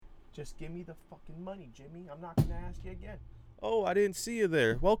Just give me the fucking money, Jimmy. I'm not gonna ask you again. Oh, I didn't see you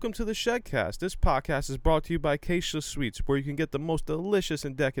there. Welcome to the Shedcast. This podcast is brought to you by Keisha Sweets, where you can get the most delicious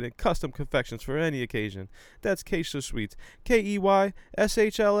and decadent custom confections for any occasion. That's Keisha Sweets, KEYSHLA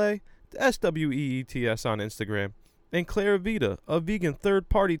SWEETS on Instagram. And Clara Vita, a vegan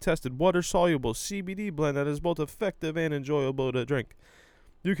third-party tested water-soluble CBD blend that is both effective and enjoyable to drink.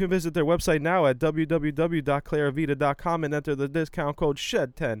 You can visit their website now at www.claravita.com and enter the discount code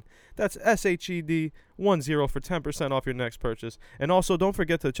SHED10. That's SHED10 for 10% off your next purchase. And also, don't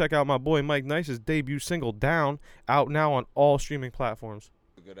forget to check out my boy Mike Nice's debut single, Down, out now on all streaming platforms.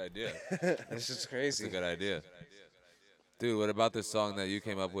 A good idea. This is crazy. It's a good idea. Dude, what about this song that you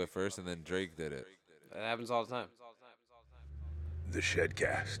came up with first and then Drake did it? That happens all the time. The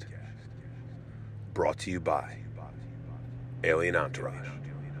Shedcast. Brought to you by Alien Entourage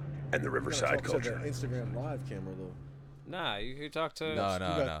and the Riverside Culture. Instagram live camera though. Nah, you talk to.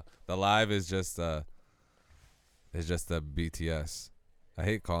 No. The live is just the BTS. I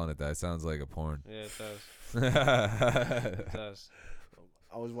hate calling it that. It sounds like a porn. Yeah, it does. It does.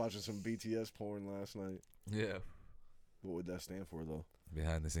 I was watching some BTS porn last night. Yeah. What would that stand for though?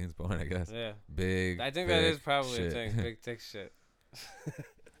 Behind the scenes porn, I guess. Yeah. Big. I think that is probably shit. a thing. Big thick shit.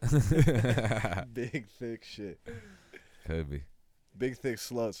 Big thick shit. Could be. Big thick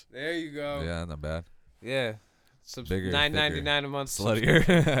sluts. There you go. Yeah, not bad. Yeah. Bigger, $9.99 a month.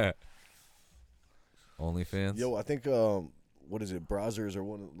 Sluttier. OnlyFans. Yo, I think what is it? Brazzers or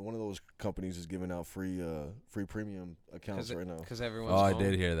one of those companies is giving out free premium accounts right now. Because everyone's Oh, home. I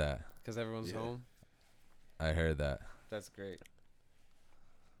did hear that. Because everyone's home. I heard that. That's great.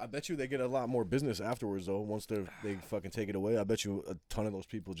 I bet you they get a lot more business afterwards though. Once they fucking take it away, I bet you a ton of those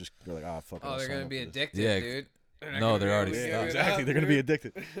people just are like, fuck it. Oh, they're gonna be addicted, Yeah. dude. No, they're already Yeah, exactly. They're gonna be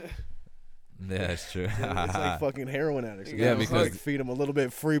addicted. Yeah, that's true. It's like fucking heroin addicts. Yeah, because like feed them a little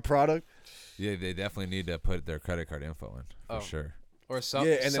bit free product. Yeah, they definitely need to put their credit card info in for sure. Or And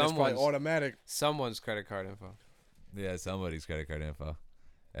then it's probably automatic. Someone's credit card info. Yeah, somebody's credit card info,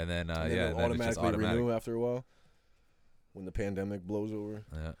 and then And then yeah, they'll then it's just automatic. renew after a while when the pandemic blows over.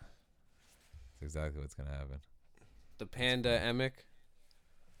 Yeah, that's exactly what's gonna happen. The panda-emic.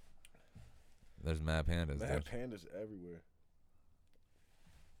 There's mad pandas. Mad Dude. pandas everywhere.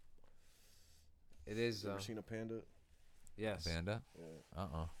 It is. You ever seen a panda? Yes. Panda? Yeah. I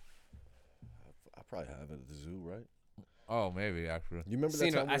probably have it at the zoo, right? Oh, maybe actually. You remember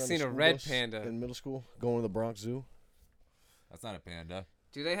that time we I were on seen the a school red bus panda in middle school, going to the Bronx Zoo? That's not a panda.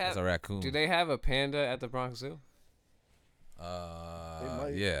 Do they have? That's a raccoon. Do they have a panda at the Bronx Zoo?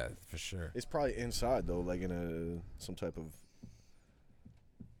 might. Yeah, for sure. It's probably inside though, like in some type of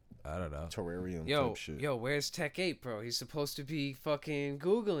I don't know. terrarium type shit. Yo, where's Tech 8, bro? He's supposed to be fucking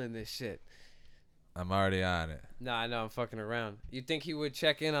Googling this shit. I'm already on it. Nah, I know, I'm fucking around. You'd think he would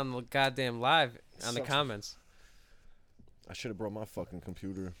check in on the goddamn live, on the comments. I should have brought my fucking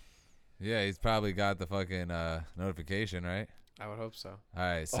computer. Yeah, he's probably got the fucking notification, right? I would hope so. All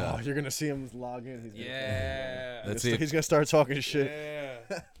right, so You're gonna see him log in. He's Yeah. let's see. He's gonna start talking shit.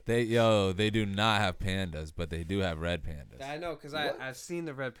 Yeah. They do not have pandas, but they do have red pandas. I know, because I've seen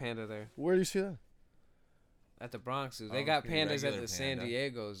the red panda there. Where do you see that? At the Bronx Zoo. They got pandas at regular the San panda.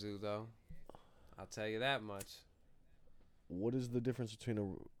 Diego Zoo, though. I'll tell you that much. What is the difference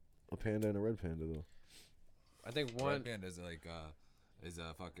between a panda and a red panda though? I think Red one. panda is like is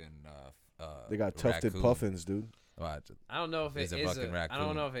a fucking They got tufted raccoon. puffins, dude. I don't know if it It's a is fucking I raccoon.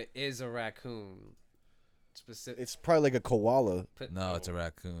 don't know if it is a raccoon. Specific. It's probably like a koala. No, it's a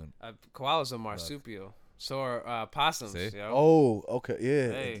raccoon. Koala's a marsupial. So are possums. See? Yo. Oh, okay,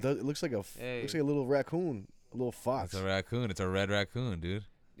 yeah. Hey. It looks like Hey. looks like a little raccoon, a little fox. It's a raccoon. It's a red raccoon, dude.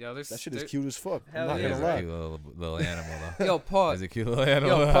 Yo, That shit is cute as fuck. Hell I'm not yeah. It's gonna a lie. cute little animal, though. Yo, pause. It's a cute little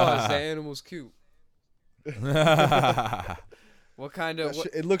animal. Yo, pause. That animal's cute. What kind of?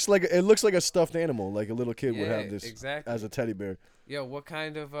 It looks like a stuffed animal, like a little kid would have this exactly. as a teddy bear. Yo, what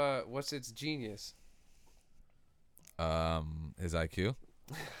kind of? What's its genius? His IQ.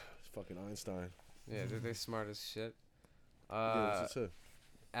 It's fucking Einstein. Yeah, they're smart as shit. Yeah, what's it say?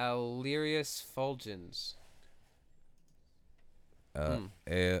 Alerius fulgens.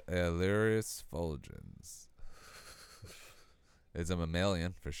 Alerius fulgens. It's a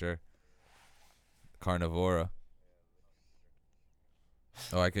mammalian for sure. Carnivora.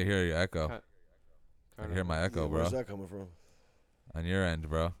 Oh, I can hear your echo. I can hear my echo, bro. Where's that coming from? On your end,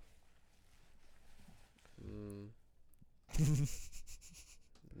 bro.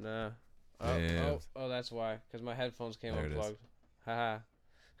 Nah. Damn. Oh, that's why. Because my headphones came There it is. unplugged. Haha.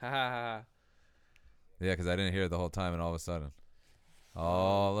 Ha. Yeah, because I didn't hear it the whole time, and all of a sudden,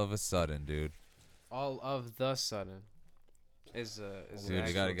 dude. All of the sudden. Is Dude, you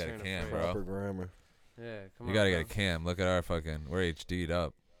the gotta actual get a turn of cam, phrase. bro. Proper grammar. Yeah, come You on. gotta bro. get a cam. Look at our fucking. We're HD'd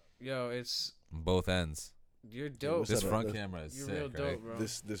up. Yo, it's Both ends. you're dope. what's This that, front this- camera is You're sick, real right? dope, bro.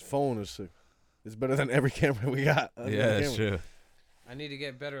 This phone is sick. It's better than every camera we got. Yeah, that's true. I need to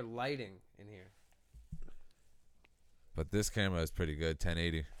get better lighting in here. But this camera is pretty good,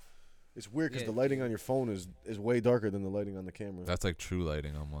 1080. It's weird because Yeah, the lighting on your phone is way darker than the lighting on the camera. That's like true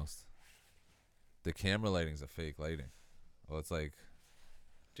lighting almost. The camera lighting's a fake lighting. Well, it's like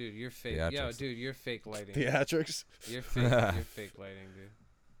Dude, you're fake. Theatrics. Yo, dude, you're fake lighting. Theatrics. You're fake. You're fake lighting, dude.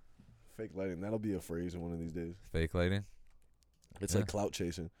 Fake lighting. That'll be a phrase in one of these days. fake lighting. It's Yeah. like clout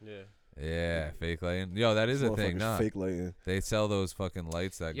chasing. Yeah. Yeah, fake lighting. Yo, that is a thing, Motherfuckers nah. Fake lighting. They sell those fucking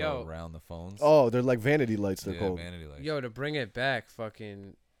lights that Yo. go around the phones. Oh, they're like vanity lights. They're yeah, called. vanity lights. Yo, to bring it back,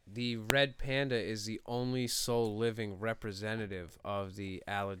 fucking the red panda is the only sole living representative of the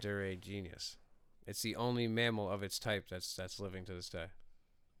Alidure genus. It's the only mammal of its type that's living to this day.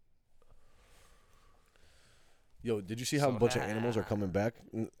 Yo, did you see how So- a bunch of animals are coming back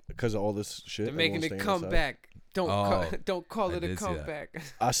because of all this shit? They're making Everyone's it staying come inside? back. Don't Oh, don't call I it a did see that. comeback.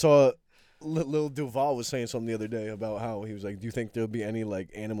 I saw Lil Duval was saying something the other day about how he was like, "Do you think there'll be any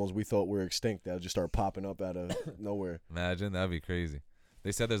like animals we thought were extinct that'll just start popping up out of nowhere?" Imagine, that'd be crazy.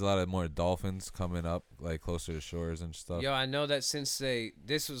 They said there's a lot of more dolphins coming up, like closer to shores and stuff. Yo, I know that since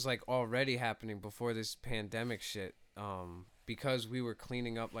this was like already happening before this pandemic shit, because we were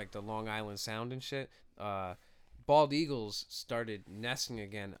cleaning up like the Long Island Sound and shit, bald eagles started nesting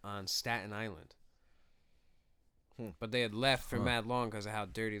again on Staten Island. But they had left for Huh. mad long because of how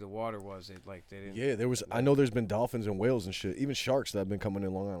dirty the water was. They didn't. Yeah, there was. I know there's been dolphins and whales and shit, even sharks that have been coming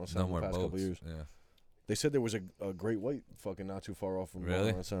in Long Island No Sound more the past couple boats. years. Yeah. They said there was a great white fucking not too far off from Long Really?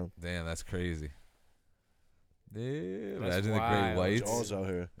 Island Sound. Damn, that's crazy. Yeah, That's imagine the wild. great whites Jaws out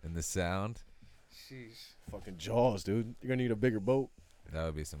here, and the sound. Sheesh. fucking Jaws, dude. You're gonna need a bigger boat. That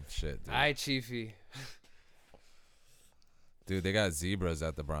would be some shit, dude. Aye, Chiefy. Dude, they got zebras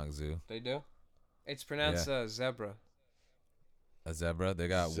at the Bronx Zoo. They do. It's pronounced zebra. A zebra. They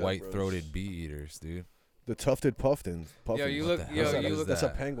got Zebras. white-throated bee eaters, dude. The tufted puffins. Yo, you What look. the hell Yo, is you that? look. That's a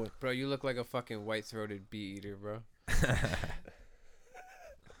that? penguin. Bro, you look like a fucking white-throated bee eater, bro.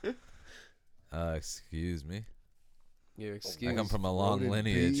 Excuse me. You I excuse. come from a long Throated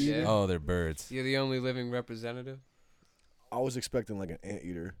lineage. bee eater? Oh, they're birds. You're the only living representative. I was expecting like an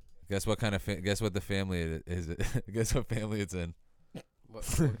anteater. Guess what kind of guess what the family it is? Guess what family it's in? What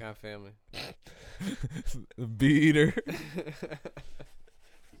kind of family? Bee eater.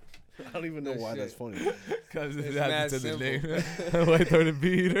 I don't even know No why shit. that's funny. Because It's it mad happens in the simple. name. White-throated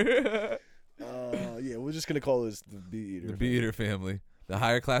bee eater. Yeah, we're just gonna call this the bee eater. The bee eater family. The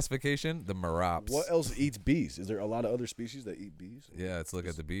higher classification, the merops. What else eats bees? Is there a lot of other species that eat bees? Yeah, let's look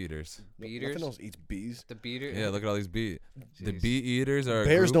at the bee eaters. No- Bee eaters? Nothing else eats bees. The beater. Yeah, look at all these bee. The Jeez. bee eaters are a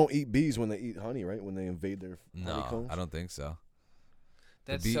Bears group- don't eat bees when they eat honey, right? When they invade their No, honeycombs. I don't think so.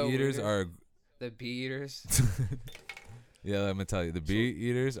 That's the bee so eaters weird. are. The bee eaters. Yeah, let me tell you. The bee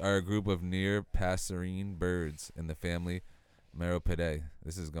eaters are a group of near passerine birds in the family Monopedal.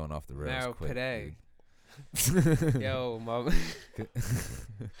 This is going off the rails quick. Monopedal. dude. Yo, mom.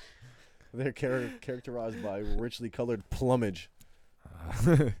 They're characterized by richly colored plumage,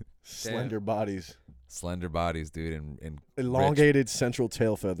 slender bodies, Slender bodies, dude, and elongated central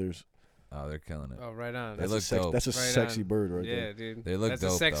tail feathers. oh, they're killing it. Oh, right on. They That's look a dope. That's a Right sexy on. bird right Yeah, there. dude. They look That's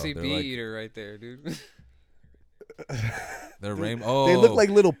dope, a sexy though. bee They're like- eater right there, dude. They're rainbow. Oh, They look like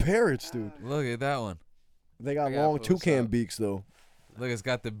little parrots, dude. Look at that one. They got I gotta long pull this toucan up. beaks though. Look, it's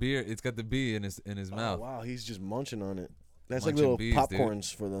got the beer. It's got the bee in his Oh, mouth. wow, he's just munching on it. That's like Munching little bees, dude.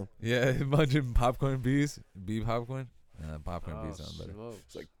 popcorns for them. Yeah, munching popcorn bees. Bee popcorn. Popcorn Oh, bees sound better. smokes.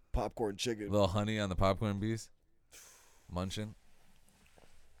 It's like popcorn chicken. Little honey on the popcorn bees. Munching.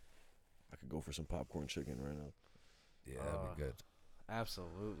 I could go for some popcorn chicken right now. Yeah, that'd be good.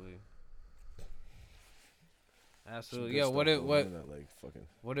 Absolutely. Some Absolutely. good Yeah. stuff, What though, if what man, that, like, fucking.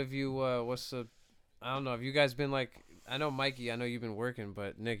 what have you? What's the? I don't know. Have you guys been like? I know Mikey. I know you've been working,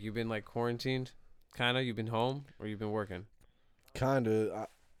 but Nick, you've been like quarantined. Kinda. You've been home or you've been working. Kinda.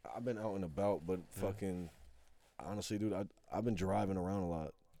 I've been out and about, but fucking. Honestly, dude, I've been driving around a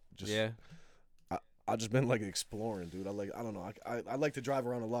lot. Just Yeah. I just been like exploring, dude. I don't know. I like to drive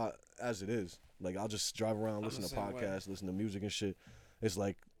around a lot as it is. Like I'll just drive around, I'm listen the to same way. podcasts, listen to music and shit. It's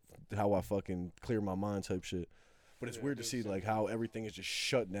like how I fucking clear my mind type shit. But it's Yeah, weird to dude, see same like how everything is just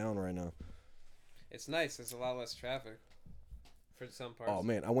shut down right now. It's nice. There's a lot less traffic for some parts. Oh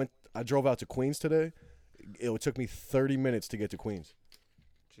man, I drove out to Queens today. It took me 30 minutes to get to Queens.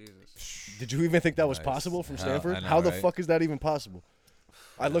 Jesus. Did you even think that was Nice. possible from How- Stanford? I know, How the right? fuck is that even possible?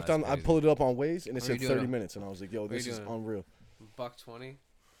 I looked that's on. I crazy. pulled it up on Waze and it What are said you 30 doing? minutes, and I was like, "Yo, What are this you is doing? unreal." $1.20.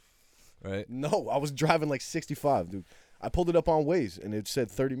 Right? No, I was driving like 65, dude. I pulled it up on Waze, and it said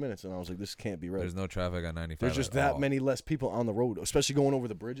 30 minutes, and I was like, this can't be right. There's no traffic on 95. There's just at that all. many less people on the road, especially going over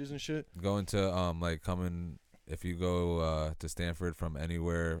the bridges and shit. Going to like coming if you go to Stanford from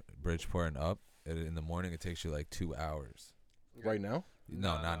anywhere Bridgeport and up in the morning, it takes you like 2 hours. Right now?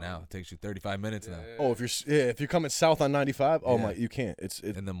 No, not now. It takes you 35 minutes now. Oh, if you're coming south on 95, oh Yeah. my, you can't. It's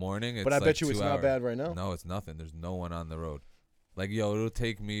In the morning, it's But I like bet you 2 it's not hours. bad right now. No, it's nothing. There's no one on the road. Like, yo, it'll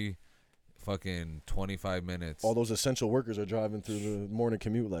take me fucking 25 minutes. All those essential workers are driving through the morning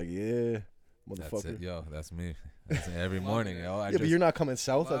commute. Like, yeah, That's motherfucker. it, yo. That's me. That's it every morning, yo. I Yeah, but you're not coming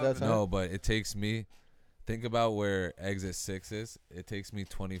south at that time. No, but it takes me. Think about where exit 6 is. It takes me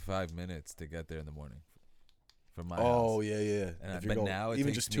 25 minutes to get there in the morning from my house. Oh yeah. And If you're but going, now it even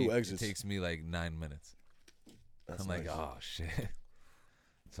takes just two me, exits. It takes me like 9 minutes. That's I'm like, nice. oh shit.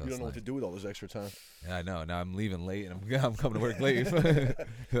 So You it's don't know what nice. to do with all this extra time. Yeah, I know. Now I'm leaving late, and I'm coming to work late.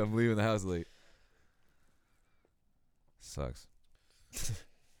 I'm leaving the house late. Sucks.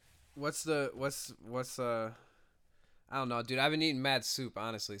 What's I don't know, dude. I've been eating mad soup,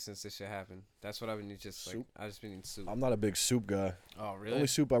 honestly, since this shit happened. That's what I've been eating, just like Soup? I've just been eating soup. I'm not a big soup guy. Oh, The really? only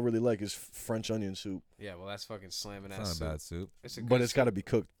soup I really like is French onion soup, Yeah, well, that's fucking slamming It's ass not a soup. bad soup. It's a good but it's soup. got to be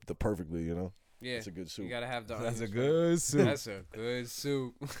cooked perfectly. You know, Yeah, it's a good soup. you gotta have the. That's a onions, good soup. That's a good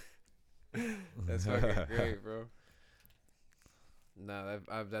soup. That's fucking great, bro. No,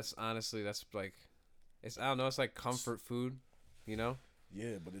 that's honestly, that's like, it's, I don't know, it's like comfort food, you know?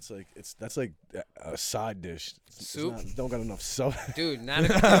 Yeah, but that's like a side dish. Soup? Don't got enough sub. Dude, not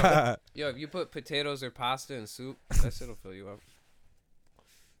if yo, if you put potatoes or pasta in soup, that shit'll fill you up.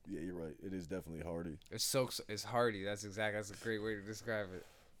 Yeah, you're right. It is definitely hearty. It's hearty. That's a great way to describe it.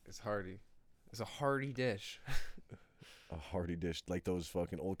 It's hearty. It's a hearty dish. A hearty dish, like those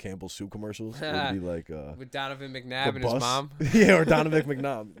fucking old Campbell soup commercials. It'd be like With Donovan McNabb the and his bus. mom. Yeah, or Donovan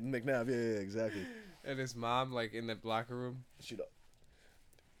McNabb. Yeah, exactly. And his mom, like, in the locker room.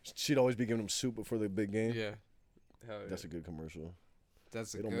 She'd always be giving them soup before the big game. Yeah. Hell yeah. That's a good commercial.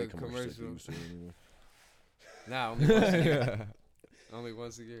 That's a They don't make good commercials like commercial. they used to anymore. Nah, only once a year. Only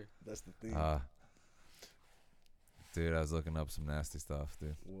once a year. That's the thing. Dude, I was looking up some nasty stuff,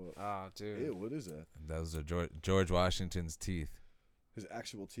 dude. What? Oh, dude. Ew, what is that? Those are George Washington's teeth. His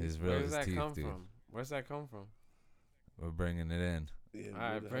actual teeth. His Where real does that teeth, come dude. from? Where's that come from? We're bringing it in. Yeah, All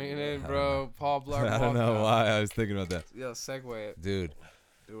where right, the bring it hell- in, bro. Paul Blart. I don't know Mall why I was thinking about that. Cop. Yo, segue it. Dude,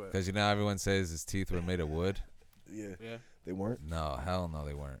 Do it. because you know how everyone says his teeth were made of wood? Yeah, Yeah. they weren't. No, hell no,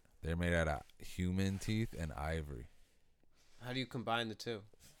 they weren't. They're made out of human teeth and ivory. How do you combine the two?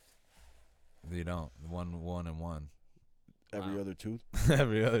 You don't. One and one. Every Wow. other tooth.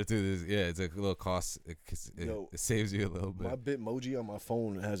 Every other tooth is, yeah, it's a little cost. Yo, It saves you a little bit. My Bitmoji on my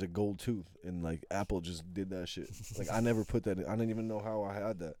phone has a gold tooth, and like Apple just did that shit. Like I never put that in. I didn't even know how I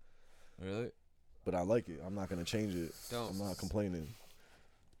had that, Really? but I like it. I'm not gonna change it. Don't. I'm not complaining.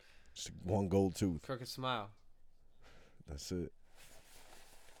 Just one gold tooth. Crooked smile. That's it.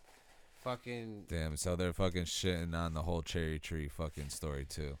 Fucking. Damn, so they're fucking shitting on the whole cherry tree fucking story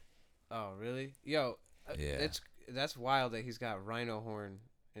too. Oh, really? Yo. Yeah. That's wild that he's got rhino horn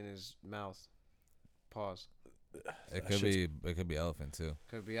in his mouth. Pause. It That could shit's- be elephant too.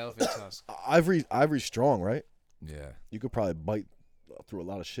 Could be elephant tusk. Ivory's strong, right? Yeah. You could probably bite through a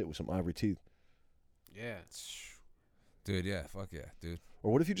lot of shit with some ivory teeth. Yeah. Dude, yeah, fuck yeah, dude.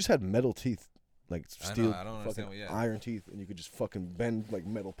 Or what if you just had metal teeth, like I know, steel, I don't understand fucking what- yeah. iron teeth, and you could just fucking bend like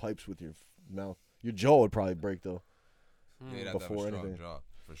metal pipes with your mouth? Your jaw would probably break though. Yeah, you'd have to have a Before strong anything. jaw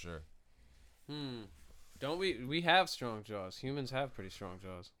for sure. Don't we have strong jaws. Humans have pretty strong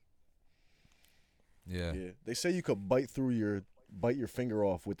jaws. Yeah. Yeah, they say you could bite your finger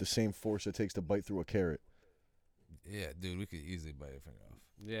off with the same force it takes to bite through a carrot. Yeah, dude, we could easily bite your finger off.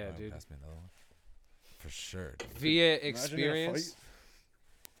 Yeah, Alright, dude. Pass me another one. For sure. Dude. Via Imagine in a experience.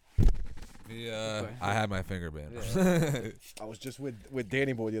 I had my finger band. I was just with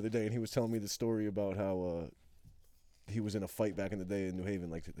Danny Boy the other day, and he was telling me the story about how he was in a fight back in the day in New Haven,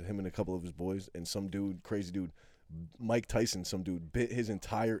 like him and a couple of his boys, and some dude, crazy dude, Mike Tyson, some dude bit his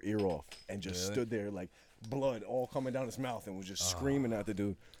entire ear off and just Really? stood there like blood all coming down his mouth and was just screaming at the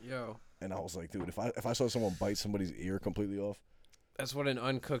dude. Yo, And I was like, dude, if I saw someone bite somebody's ear completely off, that's what an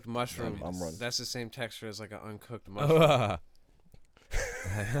uncooked mushroom. I'm running. That's the same texture as like an uncooked mushroom.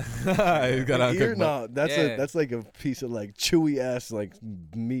 He's got the ear, uncooked nah, Yeah. that's like a piece of like chewy ass like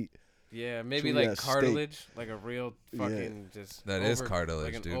meat. Yeah, maybe Chewy like ass steak. cartilage, like a real fucking just. That is cartilage,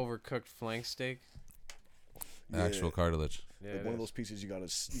 like an dude. overcooked flank steak. Actual cartilage. Yeah, Like it one of is. those pieces you gotta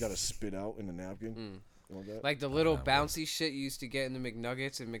spit out in a napkin. Mm. You want that? Like the little know, bro. bouncy shit you used to get in the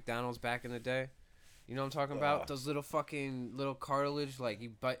McNuggets at McDonald's back in the day. You know what I'm talking about? Those little fucking little cartilage, like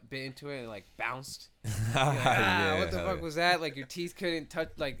you bit into it and like bounced. You're like, what the fuck was that? Like your teeth couldn't touch.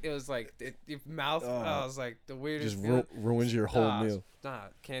 Like it was like your mouth. It was like the weirdest. Just ruins your whole meal. Nah,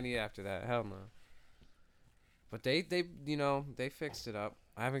 can't eat after that. Hell no. But they you know they fixed it up.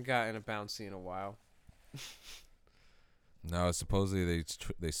 I haven't gotten a bouncy in a while. No, supposedly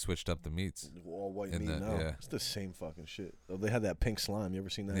they switched up the meats. All white meat now. Yeah. It's the same fucking shit. Oh, they had that pink slime. You ever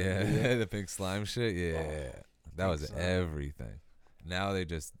seen that? Yeah, the pink slime shit. Yeah, that was slime. everything. Now they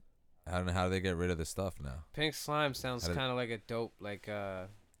just, I don't know how they get rid of the stuff now. Pink slime sounds kind of like a dope, like I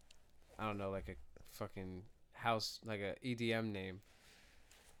don't know, like a fucking house, like a EDM name.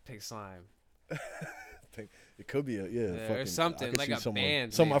 Pink slime. It could be or something like a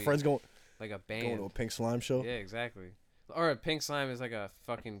band. Some of my friends going like a band going to a pink slime show. Yeah, exactly. Or a pink slime is like a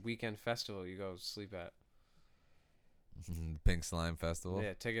fucking weekend festival you go sleep at. Pink Slime Festival.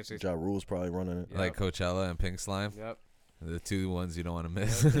 Yeah, tickets are. Ja Rule's probably running it. Yep. Like Coachella and Pink Slime. Yep. The two ones you don't want to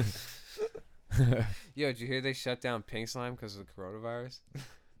miss. Yo, did you hear they shut down Pink Slime because of the coronavirus?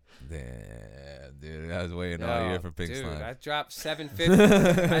 Damn, dude, I was waiting all year for Pink Slime. I dropped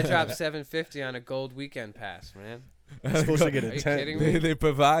 $750. I dropped $750 on a gold weekend pass, man. I'm supposed to get a Are you tent. kidding me? They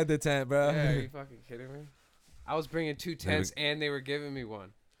provide the tent, bro. Yeah, are you fucking kidding me? I was bringing 2 tents and they were giving me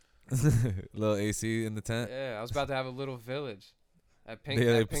one. Little AC in the tent. Yeah, I was about to have a little village. At Pink.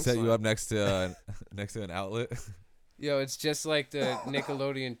 They Pink set Slime. you up next to an outlet. Yo, it's just like the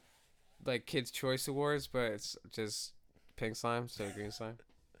Nickelodeon, like Kids Choice Awards, but it's just pink slime instead of green slime.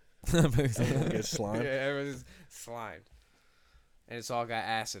 Everyone gets slime. Yeah, everything's slimed, and it's all got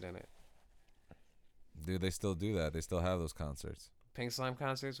acid in it. Dude, they still do that. They still have those concerts. Pink slime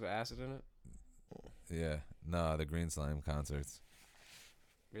concerts with acid in it. Yeah, no, the green slime concerts.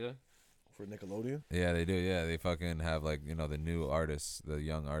 Really? For Nickelodeon? Yeah, they do. Yeah, they fucking have like the new artists, the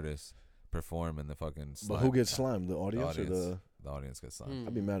young artists perform in the fucking. Slime. But who gets slimed? The audience, or the audience gets slimed?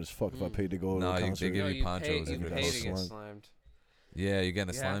 I'd be mad as fuck if I paid to go to No, a they concert. give you ponchos You and pay your to get house. slimed. Yeah, you get in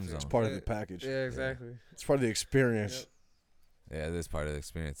the slime to. zone. It's part of the package. Yeah, exactly. It's part of the experience. Yep. Yeah, it is part of the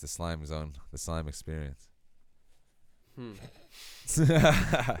experience. The slime zone, the slime experience. Dude,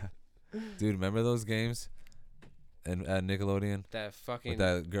 remember those games? And at Nickelodeon, That fucking with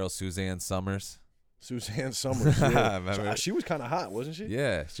that girl Suzanne Summers. Suzanne Summers. Yeah. Remember? She was kind of hot, wasn't she?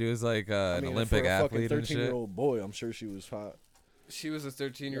 Yeah, she was like an Olympic for a athlete fucking and shit. 13-year-old boy, I'm sure she was hot. She was a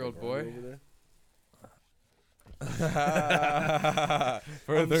 13-year-old boy. For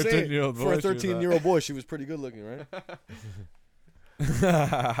a 13-year-old boy. For a 13-year-old boy, she was pretty good looking, right?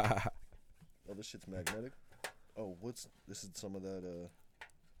 Oh, this shit's magnetic. Oh, this is some of that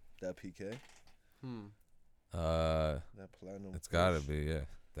PK. That platinum. It's gotta be, yeah,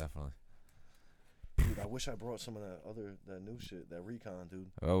 definitely. Dude, I wish I brought some of that new shit, that Recon,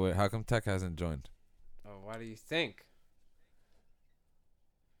 dude. Oh wait, how come Tech hasn't joined? Oh, why do you think?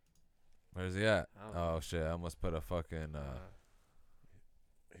 Where's he at? I don't know. Oh shit, I almost put a fucking.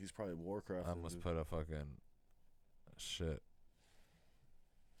 He's probably Warcraft. I almost put a fucking shit.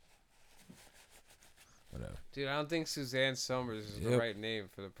 Whatever. Dude, I don't think Suzanne Summers is the right name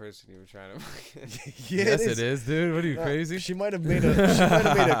for the person you were trying to. Yeah, yes, it is, dude. What are you, crazy? She might have made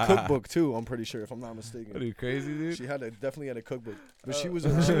a cookbook too. I'm pretty sure, if I'm not mistaken. What are you, crazy, dude? She definitely had a cookbook, but she was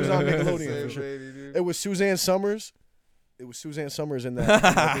on Nickelodeon for sure. Lady, It was Suzanne Summers. It was Suzanne Summers in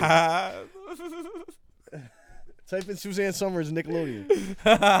that. Type in Suzanne Summers Nickelodeon.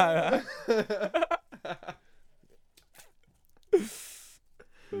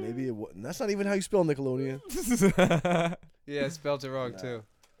 Maybe it wasn't. That's not even how you spell Nickelodeon. Yeah, I spelled it wrong too.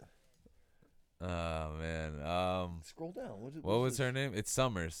 Oh man. Scroll down. What was her name? It's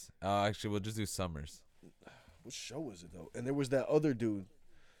Summers. Actually, we'll just do Summers. What show is it though? And there was that other dude,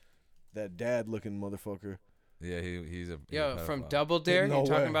 that dad-looking motherfucker. Yeah, he's a. Yo, he's a from pedophile. Double Dare? No You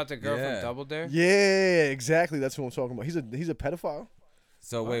talking way. about the girl Yeah. from Double Dare? Yeah, exactly. That's what I'm talking about. He's a pedophile.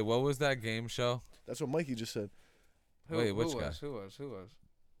 So wait, what was that game show? That's what Mikey just said. Wait, which guy? Who was?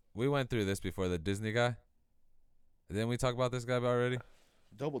 We went through this before. The Disney guy. Didn't we talk about this guy already?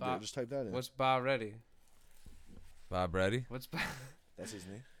 Double Dare. Bob- Just type that in. What's Bob Reddy? Bob Reddy. What's Bob? That's his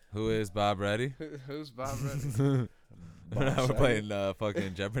name. Who is Bob Reddy? Who's Bob Reddy? We're Saget. playing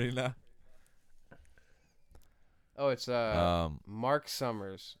fucking Jeopardy now. Oh, it's Mark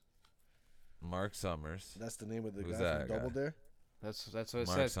Summers. Mark Summers. That's the name of the Who's guy that from Double guy? Dare. That's what it Mark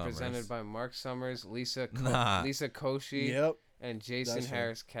says. Summers. Presented by Mark Summers, Lisa Nah. Koshy, Yep. and Jason That's him.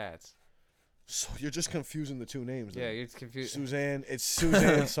 Harris Katz. So you're just confusing the two names. Yeah, then. you're confused. Suzanne. It's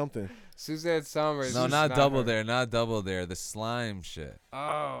Suzanne something. Suzanne Summers. No, is not Double her. Dare. Not Double Dare. The slime shit.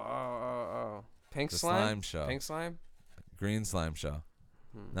 Oh. Pink The slime. slime show. Pink slime. Green slime show.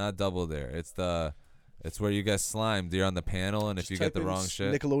 Not Double Dare. It's the It's where you get slimed. You're on the panel, and if Just you get type the in wrong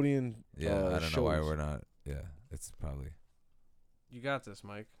shit, Nickelodeon. yeah, I don't know why shows. we're not. Yeah, it's probably. You got this,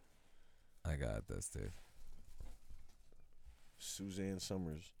 Mike. I got this, dude. Suzanne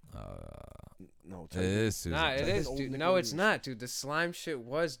Summers. No, It is Susan. Nah, it Type in is, old dude. No, it's Nickelodeon not, dude. The slime shit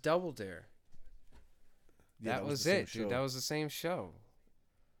was Double Dare. Yeah, That was the same it, dude. show. That was the same show.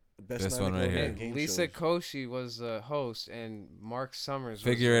 Best This night one right Nickelodeon here. And game Lisa shows. Koshy was the host, and Mark Summers.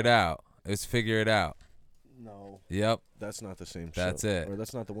 Figure was it out. It's Figure It Out. No, Yep. that's not the same show. That's it. Or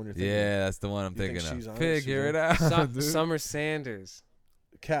that's not the one you're thinking. Yeah, that's the one I'm You think thinking she's of. on it, Figure it Suzanne? out. dude. Summer Sanders.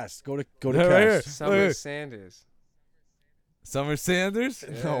 Cast. Go to Right here. cast. Summer Hey. Sanders. Summer Sanders?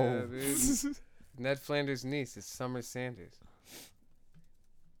 No. Yeah, dude. Ned Flanders' niece is Summer Sanders.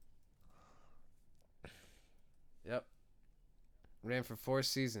 Yep. Ran for 4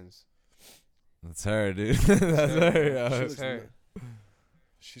 seasons. That's her, dude. That's her. She yo. That's looks her. ni-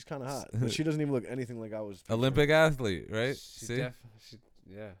 She's kind of hot, but she doesn't even look anything like I was. picturing. Olympic athlete, right? She See?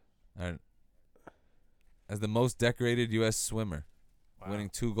 yeah. All right. As the most decorated U.S. swimmer, Wow. winning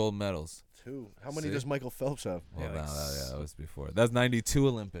 2 gold medals. 2. How many See? does Michael Phelps have? Well, Yeah, no, like that was before. That's 92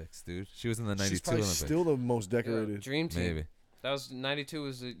 Olympics, dude. She was in the 92 She's probably Olympics. still the most Yeah, decorated. Dream Team. Maybe. That was 92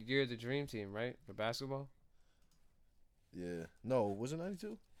 was the year of the Dream Team, right? For basketball? Yeah. No, was it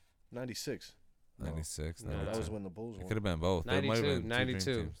 92? 96. No. 96. No, No, that 92. was when the Bulls It won. could have been both. There might have 92, been 2 dream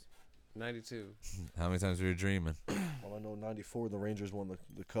 92. teams. 92. How many times were you dreaming? Well, I know 94, the Rangers won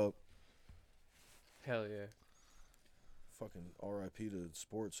the cup. Hell yeah. Fucking R.I.P. to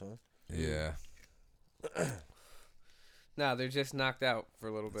sports, huh? Yeah. Nah, they're just knocked out for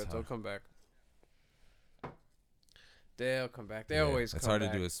a little bit. It's They'll hard. come back. They'll come back. They Yeah, always It's come hard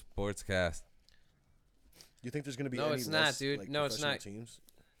back. to do a sports cast. You think there's gonna be No, any it's not, less, dude. like, No, it's professional not. Teams?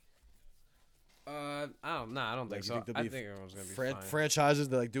 I don't Like, think you so. think there'll I be think everyone's gonna be Fran- fine. franchises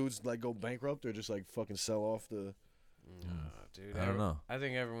that like dudes like go bankrupt or just like fucking sell off the. Nah, dude. I don't know. I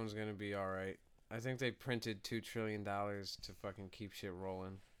think everyone's gonna be all right. I think they printed $2 trillion to fucking keep shit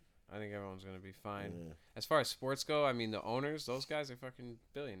rolling. I think everyone's gonna be fine. Yeah. As far as sports go, I mean, the owners, those guys are fucking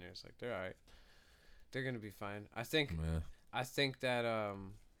billionaires. Like, they're all right. They're gonna be fine. I think that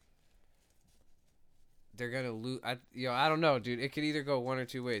they're gonna lose. I don't know, dude. It could either go one or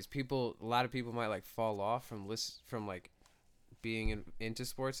two ways. A lot of people might like fall off from like being into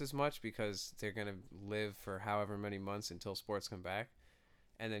sports as much because they're gonna live for however many months until sports come back,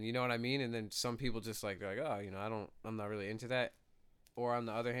 and then you know what I mean. And then some people just like they're like, oh, I'm not really into that. Or on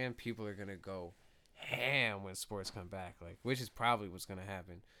the other hand, people are gonna go ham when sports come back, like, which is probably what's gonna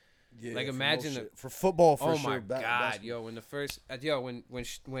happen. Yeah, Like, for imagine most the- shit. For football, for Oh sure. my god, basketball. when the first,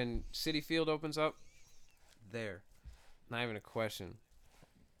 when City Field opens up, there, not even a question.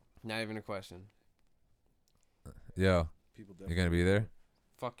 Not even a question. Yo, People you gonna be there?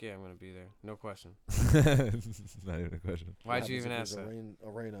 Fuck yeah, I'm gonna be there. No question. Not even a question. Why'd you even ask that? A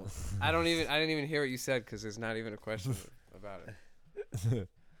rain out. I didn't even hear what you said because there's not even a question about it.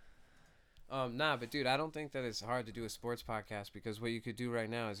 Nah, but dude, I don't think that it's hard to do a sports podcast because what you could do right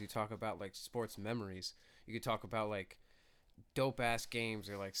now is you talk about like sports memories. You could talk about like dope ass games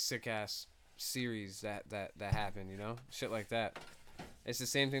or like sick ass series that happen, you know? Shit like that. It's the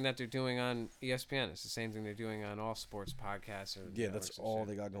same thing that they're doing on ESPN. It's the same thing they're doing on all sports podcasts. Or Yeah, networks that's and all shit.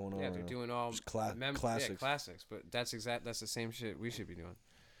 they got going on. Yeah, right they're now. doing all Just classics. Yeah, classics. classics. But that's the same shit we should be doing.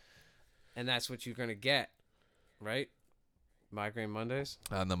 And that's what you're gonna get, right? Migraine Mondays.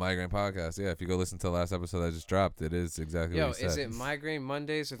 On the Migraine Podcast. Yeah, if you go listen to the last episode that just dropped, it is exactly Yo, what you is said. it Migraine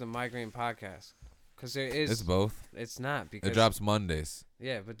Mondays or the Migraine Podcast? Because there is. It's both. It's not because It drops Mondays.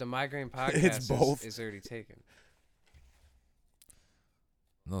 Yeah, but the Migraine Podcast both. is already taken.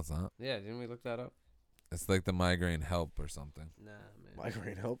 No, it's not. Yeah, didn't we look that up? It's like the Migraine Help or something. Nah, man.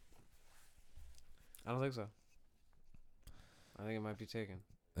 Migraine help. I don't think so. I think it might be taken.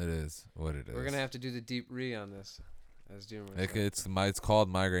 It is what it is. We're gonna have to do the deep re on this, as Junior was saying. It's called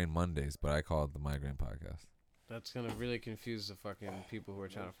Migraine Mondays, but I call it the Migraine Podcast. That's gonna really confuse the fucking people who are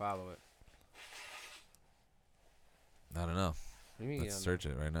trying to follow it. I don't know. What do you mean, Let's search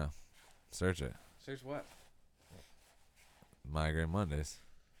it right now. Search it. Search what? Migraine Mondays.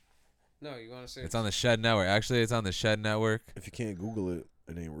 No, you want to search? It's on the Shed Network. Actually, it's on the Shed Network. If you can't Google it,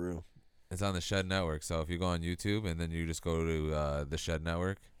 it ain't real. It's on the Shed Network. So if you go on YouTube and then you just go to the Shed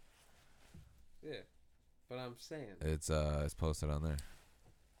Network, Yeah, but I'm saying. it's posted on there.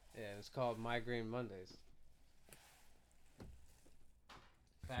 Yeah, it's called Migraine Mondays.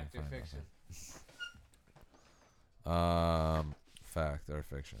 Fact or find fiction? Fact or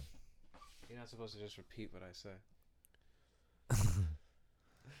fiction. You're not supposed to just repeat what I say.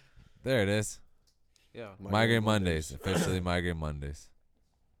 There it is. Yeah. Migraine Mondays. Officially Migraine Mondays.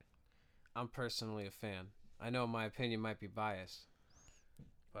 I'm personally a fan. I know my opinion might be biased,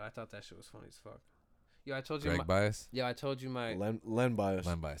 but I thought that shit was funny as fuck. Yo, I told you. Greg Bias. Yeah, I told you my. Len Bias.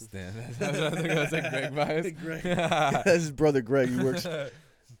 Len Bias. Damn. I think I was like Greg Bias. Greg. That's his brother Greg.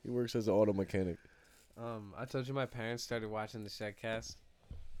 He works as an auto mechanic. I told you my parents started watching the Shedcast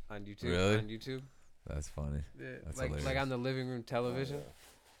on YouTube. Really? On YouTube. That's funny. Yeah, That's like hilarious. on the living room television.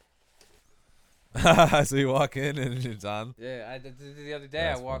 So you walk in and it's on. Yeah, the other day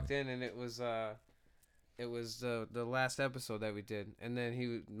That's I walked in and it was the last episode that we did, and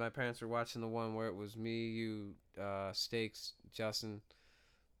then my parents were watching the one where it was me, you, Steaks, Justin,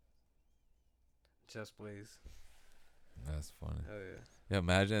 Just Blaze. That's funny. Oh yeah. Yeah,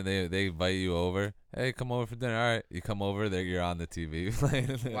 imagine they invite you over. Hey, come over for dinner. All right, you come over. There, you're on the TV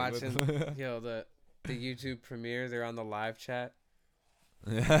playing. Watching, the YouTube premiere. They're on the live chat.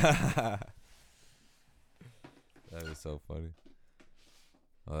 That is so funny.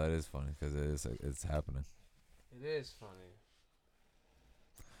 Well, that is funny because it's happening. It is funny.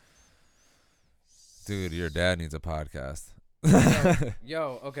 Dude, your dad needs a podcast.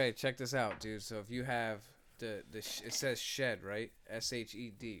 Yo, okay, check this out, dude. So if you have it says Shed, right?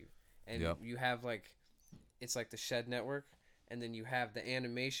 SHED, and Yep. you have it's like the Shed Network, and then you have the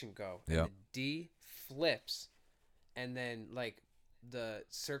animation go, and Yep. the D flips, and then the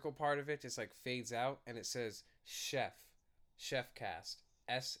circle part of it just fades out, and it says Chefcast,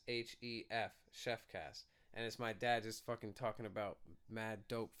 SHEF, Chefcast, and it's my dad just fucking talking about mad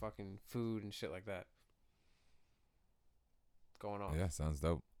dope fucking food and shit like that. Going on. Yeah, sounds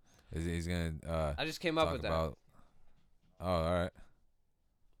dope. He's gonna I just came up talk with that. about. Oh, all right.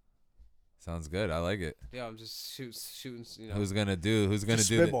 Sounds good. I like it. Yeah, I'm just shooting. Who's gonna do? Who's gonna Just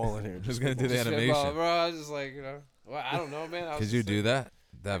do? spitballing here. Who's gonna do the Just animation? spitball, bro. I was just well, I don't know, man. I was Could just you do like, that?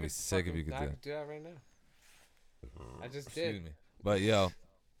 That'd I be could sick if you could I do could it. do that right now. I just did. Excuse me. But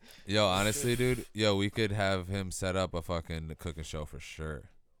yo, honestly, dude, we could have him set up a fucking cooking show for sure,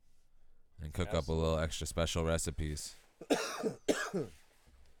 and cook up a little extra special recipes.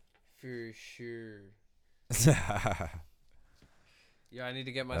 For sure. You're Yeah, I need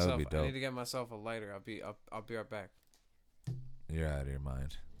to get That would myself. be I need dope. to get myself a lighter. I'll be right back. out of your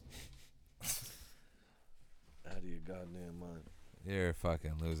mind. Out of your goddamn mind. You're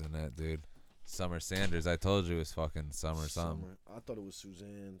fucking losing it, dude. Summer Sanders, I told you it was fucking Summer something. I thought it was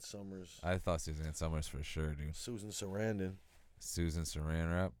Suzanne Summers. I thought Suzanne Summers for sure, dude. Susan Sarandon. Susan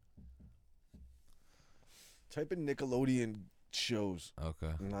Saran rap. Type in Nickelodeon shows.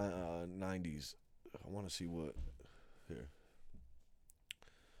 Okay. 90s. I want to see what. Here.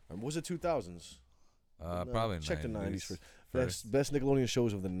 Was it 2000s? Probably check 90s the 90s first. best Nickelodeon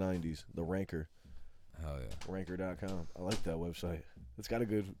shows of the 90s. The Ranker. Hell yeah. Ranker.com. I like that website. It's got a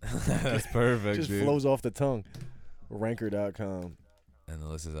good. That's perfect, just dude. flows off the tongue. Ranker.com. And the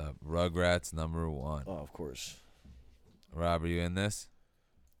list is up. Rugrats #1. Oh, of course. Rob, are you in this?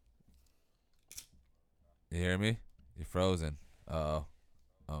 You hear me? You're frozen. Uh-oh.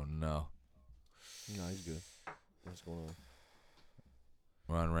 Oh, no. No, he's good. What's going on?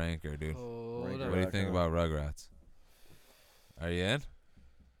 We're on Ranker, dude. Hold Ranker. up. What do you think about Rugrats? Are you in?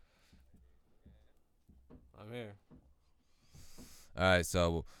 I'm here. All right,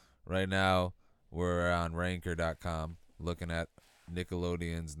 so right now we're on Ranker.com looking at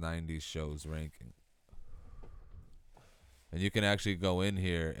Nickelodeon's 90s shows ranking. And you can actually go in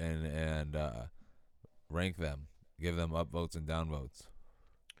here and rank them. Give them upvotes and downvotes.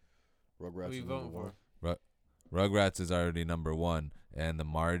 Rugrats Who you is voting number for? one. Rugrats is already #1, and the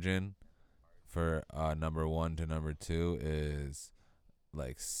margin for #1 to #2 is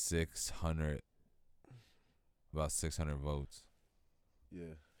like 600, about 600 votes.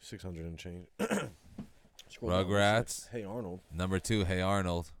 Yeah, 600 and change. Scroll down, Rugrats. Hey Arnold. #2, Hey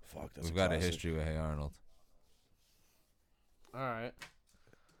Arnold. Fuck, that's We've got a classic. history with Hey Arnold. All right.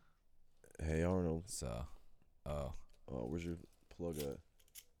 Hey Arnold. So, oh. Oh, where's your plug at?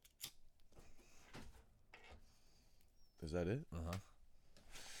 Is that it? Uh-huh.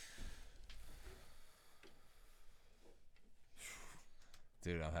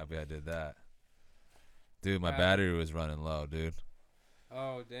 Dude, I'm happy I did that. Dude, my Wow. battery was running low, dude.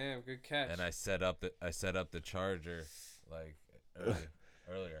 Oh damn, good catch. And I set up the charger like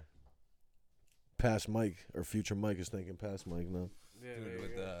earlier. Past Mike or future Mike is thinking past Mike now. Yeah, Dude, there you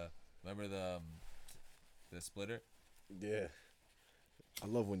with go. remember the splitter? Yeah. I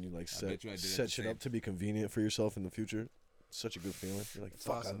love when you like I set bet you I did it set the shit same- up to be convenient for yourself in the future. Such a good feeling. You're like, It's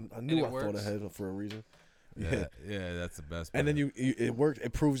fuck, awesome. I And knew it I thought works. ahead for a reason. Yeah, yeah, that's the best part. And then it worked.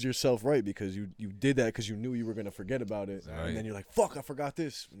 It proves yourself right because you did that because you knew you were gonna forget about it, Right. and then you're like, "Fuck, I forgot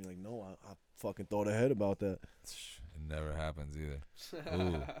this." And you're like, "No, I fucking thought ahead about that." It never happens either.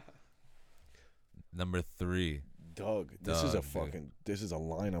 Ooh. Number 3. Doug. This is a Doug, dude. fucking. This is a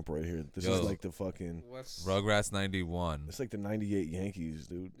lineup right here. This Yo. is like the fucking. What's Rugrats 91. It's like the '98 Yankees,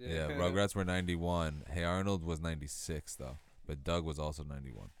 dude. Yeah, Rugrats were 91. Hey Arnold was 96 though, but Doug was also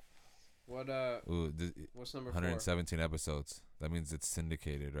 91. What Ooh, what's number 4? 117 episodes. That means it's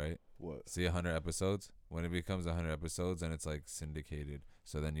syndicated, right? What? See 100 episodes? When it becomes 100 episodes, and it's like syndicated.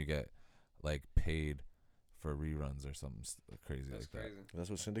 So then you get like paid for reruns or something crazy That's like crazy. That's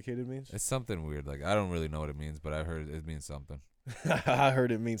what syndicated means. that. It's something weird. Like I don't really know what it means, but I heard it means something. I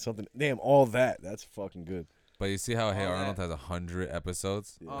heard it means something. Damn, all that. That's fucking good. But you see how Hey All Arnold that- has 100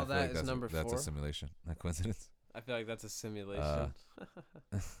 episodes? Yeah. All I feel that is that's number That's 4? a simulation, not coincidence. I feel like that's a simulation.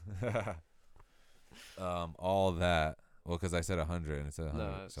 All that. Well, because I said 100 and it said 100,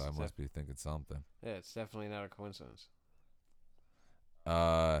 No, so I it's must be thinking something. Yeah, it's definitely not a coincidence.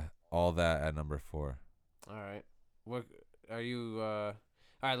 All that at number 4. All right. What are you? All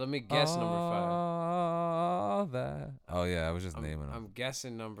right, let me guess number 5. All that. Oh yeah, I was just naming them, I'm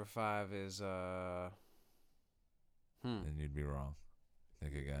guessing number 5 is and you'd be wrong.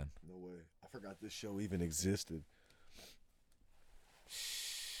 Think again. No way. I forgot this show even existed.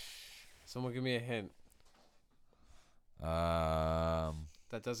 Someone give me a hint. That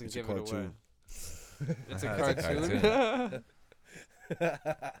doesn't It's a give it away. cartoon. It's a It's a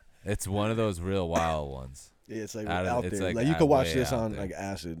cartoon. It's one of those real wild ones. Yeah, it's like Out of- out it's there. like Like you could watch way this out on there. like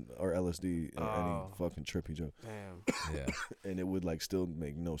acid or LSD, Oh. any fucking trippy joke, Damn. Yeah, and it would like still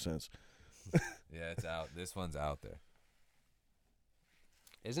make no sense. yeah, it's out. This one's out there.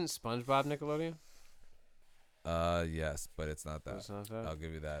 Isn't SpongeBob Nickelodeon? Yes, but it's not that. It's not that. I'll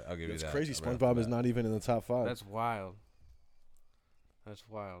give you that. I'll give It's you that. crazy. right off SpongeBob the is bat. not even in the top 5. That's wild. That's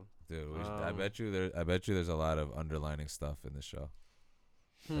wild. Dude, I Um, bet you there's a lot of underlining stuff in the show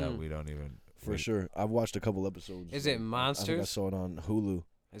that we don't even. For sure. I've watched a couple episodes. Is it I think I Monsters? saw it on Hulu.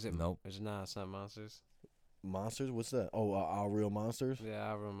 Is it? Nope. It's not Monsters. Monsters? What's that? Oh, Our Real Monsters?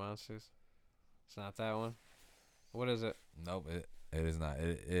 Yeah, Real Monsters. It's not that one. What is it? Nope. It is not.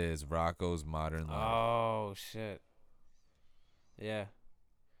 It is Rocco's Modern Life. Oh shit. Yeah.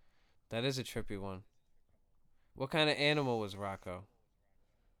 That is a trippy one. What kind of animal was Rocco?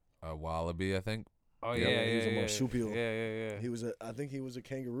 A wallaby, I think. Oh Yeah, yeah, he was a yeah. marsupial. Yeah. He was I think he was a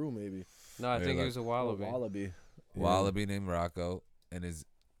kangaroo, maybe. No, I Yeah, think he like- was a wallaby. Wallaby. Yeah. Wallaby named Rocco, and his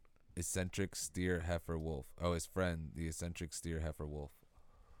eccentric steer heifer wolf. Oh, his friend, the eccentric steer heifer wolf.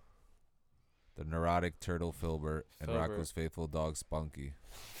 The neurotic turtle Filbert and Filbert. Rocco's faithful dog Spunky.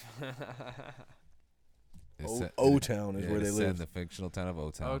 O-Town is where they it's set in live. the fictional town of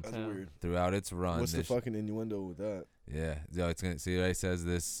O-Town. O- That's Town. weird. Throughout its run, What's the this fucking innuendo with that? yeah, so it's gonna see. It says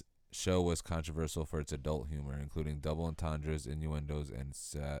this show was controversial for its adult humor, including double entendres, innuendos, and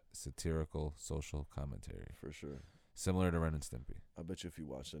satirical social commentary, For sure. similar to Ren and Stimpy. I bet you if you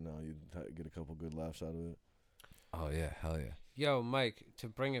watch it now, you'd get a couple good laughs out of it. Oh yeah, hell yeah. Yo, Mike, to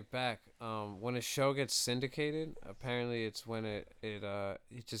bring it back, when a show gets syndicated, apparently it's when it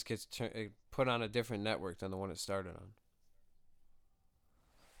just gets put on a different network than the one it started on.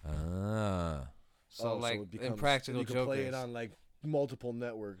 Ah, So like it becomes, Impractical you can Jokers, play it on like multiple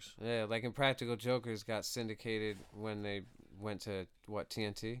networks. yeah, like Impractical Jokers got syndicated when they went to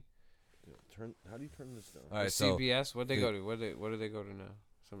TNT, How do you turn this down? all right. Or So CBS. What they the- go to? What do they go to now?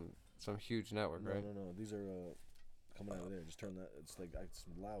 Some huge network, No, right? no. These are coming out of there. Just turn that. It's like it's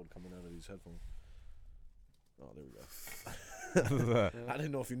loud coming out of these headphones. Oh, there we go. I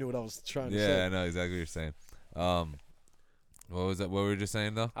didn't know if you knew what I was trying to yeah, say. I know exactly what you're saying. What was that? What were you just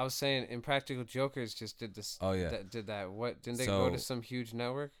saying though? I was saying Impractical Jokers just did this. Oh yeah. Did that? What didn't they go to So- some huge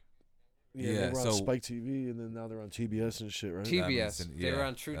network? Yeah, Yeah, they were on so- Spike TV, and then now they're on TBS and shit, right? TBS. means- They were yeah,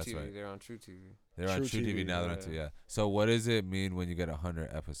 on True that's TV. right. They're on True TV. They're on True True TV, TV, now. They're on yeah. TV. Yeah. So what does it mean when you get 100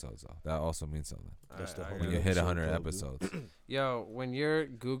 episodes though? That also means something. That's the Alright, I When Yeah, you gotta- hit episode 100 club, dude. episodes. Yo, when you're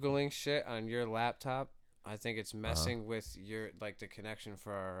Googling shit on your laptop, I think it's messing with your the connection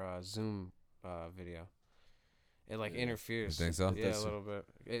for our Zoom video. It Yeah. interferes. You think so? Yeah, a little bit.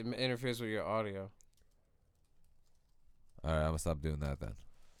 It interferes with your audio. All right, I'm gonna stop doing that then.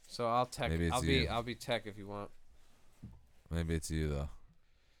 So I'll tech. Maybe it's I'll you. be tech if you want. Maybe it's you though.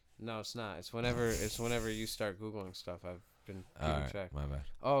 No, it's not. It's whenever you start Googling stuff. I've been All keeping right, track. my bad.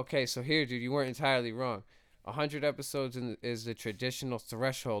 Oh, okay, so here, dude, you weren't entirely wrong. 100 episodes is the traditional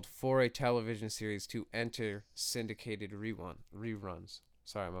threshold for a television series to enter syndicated reruns.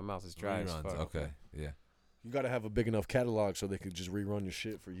 Sorry, my mouth is dry as Reruns. fuck. Okay. Yeah. You got to have a big enough catalog so they could just rerun your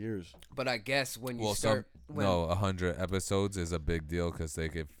shit for years. But I guess when you Well, start... no, 100 episodes is a big deal because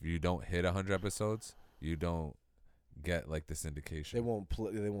if you don't hit 100 episodes, you don't get like the syndication. They won't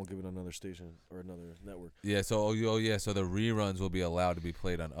play. They won't give it on another station or another network. Yeah. So So the reruns will be allowed to be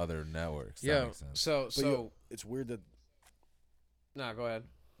played on other networks. That Yeah. makes sense. So It's weird that. nah, go ahead.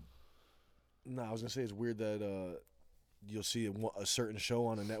 No, I was gonna say it's weird that you'll see a certain show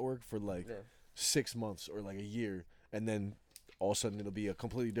on a network for like 6 months or like a year, and then all of a sudden it'll be a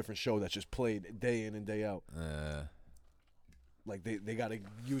completely different show that's just played day in and day out. Like they got to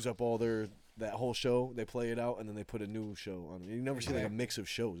use up all that whole show. They play it out and then they put a new show on. You never see like a mix of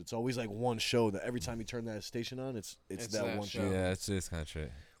shows. It's always like one show that every time you turn that station on, it's that one show. Yeah, it's kind of true.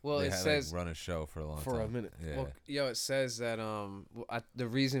 Well, they it had, says run a show for a long time. For a minute. Yeah. Well, it says that the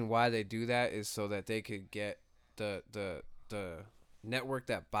reason why they do that is so that they could get the network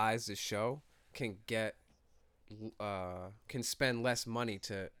that buys the show can spend less money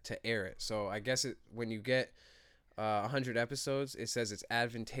to air it. So I guess when you get 100 episodes, it says it's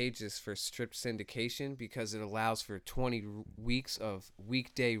advantageous for strict syndication because it allows for 20 weeks of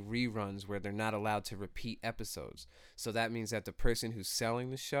weekday reruns where they're not allowed to repeat episodes. So that means that the person who's selling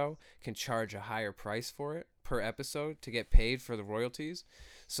the show can charge a higher price for it per episode to get paid for the royalties.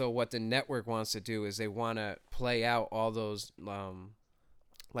 So what the network wants to do is they want to play out all those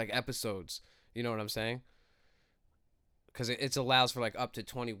like episodes. You know what I'm saying? Because it allows for like up to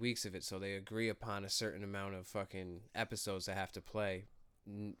 20 weeks of it, so they agree upon a certain amount of fucking episodes that have to play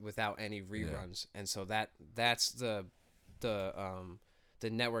without any reruns, and so that's the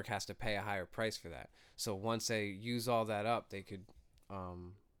network has to pay a higher price for that. So once they use all that up, they could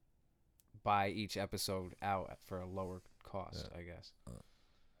buy each episode out for a lower cost, I guess.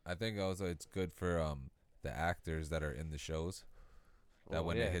 I think also it's good for the actors that are in the shows that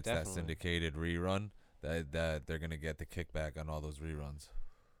when it hits that syndicated rerun. That they're gonna get the kickback on all those reruns.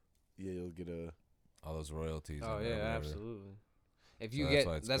 Yeah, you'll get all those royalties. Oh yeah, absolutely. If you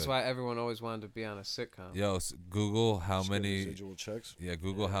that's why everyone always wanted to be on a sitcom. Yo, Google how many residual checks. Yeah,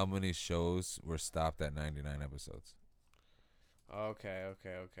 Google how many shows were stopped at 99 episodes. Okay.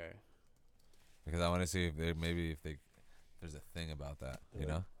 Because I want to see if there's a thing about that. You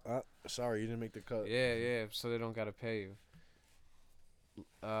know. Sorry, you didn't make the cut. Yeah. So they don't gotta pay you.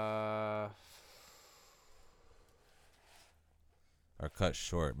 Or cut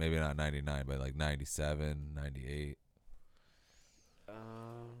short, maybe not 99, but like 97, 98.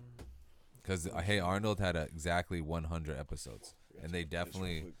 Because Hey Arnold had exactly 100 episodes, and they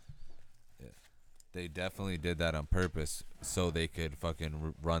definitely did that on purpose so they could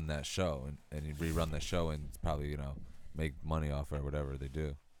fucking run that show and rerun that show and probably make money off it or whatever they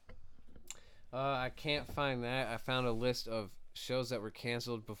do. I can't find that. I found a list of shows that were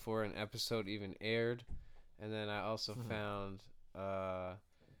canceled before an episode even aired, and then I also found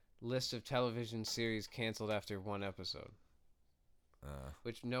list of television series canceled after one episode,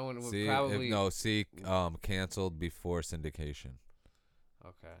 which no one would probably canceled before syndication.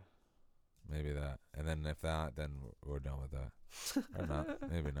 Okay, maybe that, and then if that, then we're done with that, or not,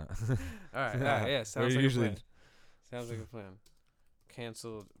 maybe not. all right, yeah, sounds like a plan. Sounds like a plan.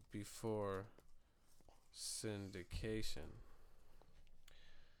 Canceled before syndication.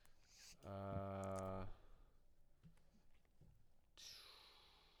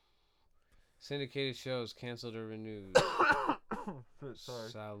 Syndicated shows canceled or renewed. Sorry.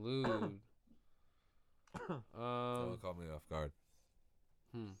 Salud. Don't call me off guard.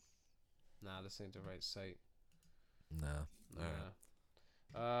 Nah, this ain't the right site. Nah.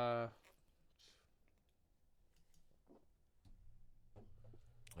 Alright.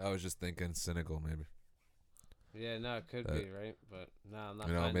 I was just thinking cynical, maybe. Yeah, no, it could be, right? But nah, I'm not.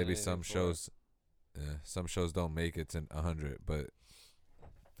 Finding maybe anything some shows. Yeah, some shows don't make it to 100, but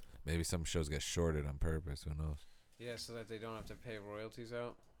maybe some shows get shorted on purpose. Who knows? Yeah, so that they don't have to pay royalties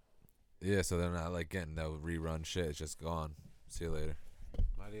out. Yeah, so they're not like getting that rerun shit. It's just gone. See you later.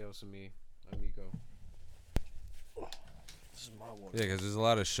 Adios, amigo. This is my one. Yeah, because there's a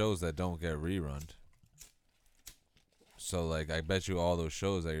lot of shows that don't get rerun. So like, I bet you all those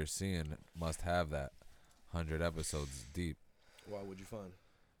shows that you're seeing must have that 100 episodes deep. Why would you find?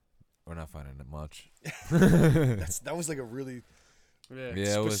 We're not finding it much. That was like a really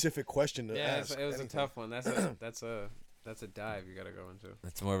specific question to ask. It was a tough one. That's a dive you gotta go into.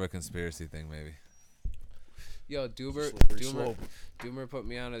 It's more of a conspiracy thing, maybe. Yo, Doomer put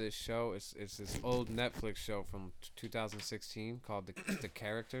me onto this show. It's this old Netflix show from 2016 called The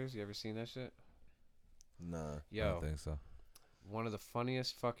Characters. You ever seen that shit? Nah. Yo, I don't think so. One of the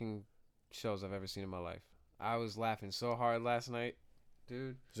funniest fucking shows I've ever seen in my life. I was laughing so hard last night,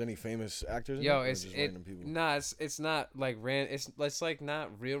 dude. Is there any famous actors in Yo, it, it's not like it's like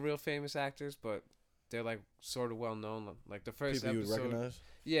not real famous actors, but they're like sort of well known. Like the first People you would episode, recognize.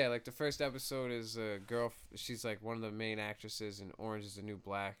 yeah, like the first episode is a girl. She's like one of the main actresses in Orange Is the New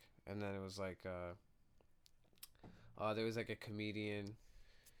Black, and then it was like there was like a comedian.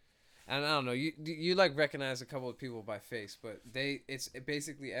 And I don't know, you like recognize a couple of people by face, but it's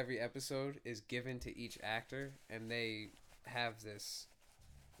basically every episode is given to each actor, and they have this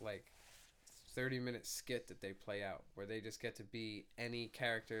like 30-minute skit that they play out where they just get to be any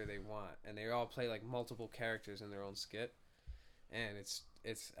character they want, and they all play like multiple characters in their own skit, and it's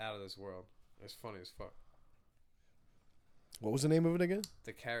out of this world. It's funny as fuck. What was the name of it again?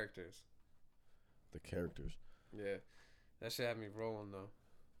 The characters. The characters. Yeah, that shit had me rolling though.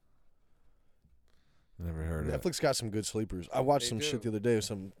 Never heard of it. Netflix got some good sleepers. I watched They some do. shit the other day with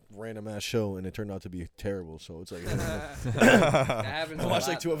some random ass show, and it turned out to be terrible. So it's like That happens I a watched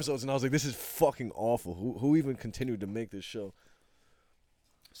like lot, 2 though. episodes, and I was like, "This is fucking awful. Who even continued to make this show?"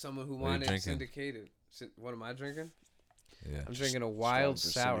 Someone who What are you wanted drinking? syndicated. What am I drinking? Yeah. I'm drinking a Starved wild for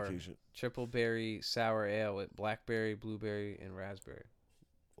sour syndication. triple berry sour ale with blackberry, blueberry, and raspberry.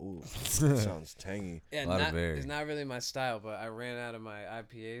 Ooh, that sounds tangy. Yeah, A lot of not, berry. it's not really my style, but I ran out of my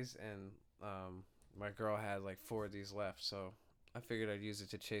IPAs, and my girl had like 4 of these left, so I figured I'd use it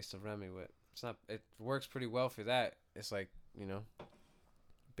to chase the Remy with. It works pretty well for that. It's like,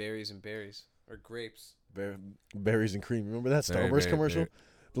 berries and berries or grapes. Berries and cream. Remember that Berry, Starburst berry, commercial? berry.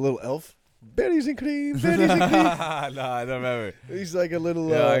 The little elf. Berries and cream. Berries and cream. No, I don't remember. He's like a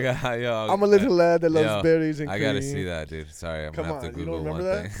little. I'm I'm a little lad that loves berries and I cream. gotta see that, dude. Sorry, I'm Come gonna have to on, you Google don't one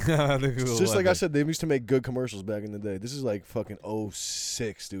remember thing. I'm gonna have to Google It's just one like I thing. said, they used to make good commercials back in the day. This is like fucking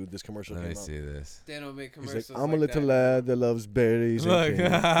 06, dude. This commercial Let came me out. see this. They don't make He's commercials. like, I'm a like little that. lad that loves berries and Look, cream.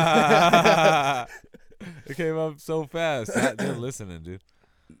 it came up so fast. They're listening, dude.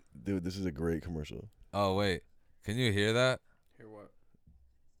 Dude, this is a great commercial. Oh wait, can you hear that? Hear what?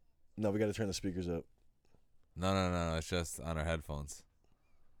 No, we got to turn the speakers up. No. It's just on our headphones.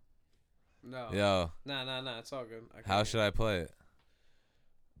 No. Yo, Nah. It's all good. how should I play it?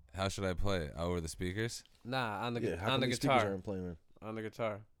 How should I play it? Over the speakers? Nah, on the Yeah, how on come the these speakers guitar. aren't playing, man? On the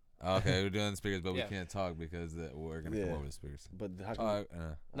guitar. Oh, okay, we're doing the speakers, but Yeah. we can't talk because we're gonna Yeah. come over the speakers. But how Oh,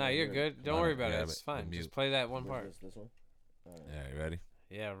 come? Nah, you're good. Don't Why worry not? about Yeah, it. It's but fine. mute. Just play that one part. This one? All right. yeah, you ready?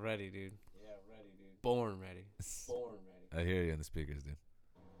 Yeah, ready, dude. Born ready. Born ready. I hear you in the speakers, dude.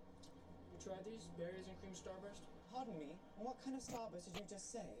 You tried these berries and cream starburst? Pardon me, what kind of starburst did you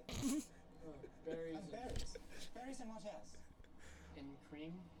just say? Berries Berries. Berries and what else? and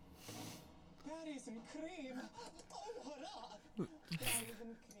cream. Berries and cream! Oh, hurrah! Berries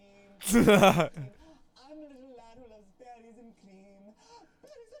and cream. I'm a little lad who loves berries and cream.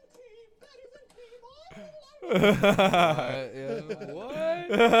 Berries and cream! Berries and cream!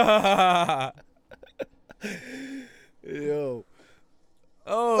 Yo,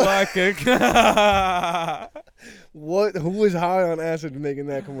 Oh, I can. what? Who was high on acid making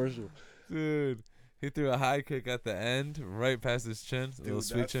that commercial? Dude, he threw a high kick at the end, right past his chin. Dude, little that's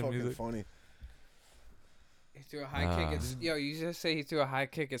sweet chin fucking music. funny. He threw a high kick at. Yo, you just say he threw a high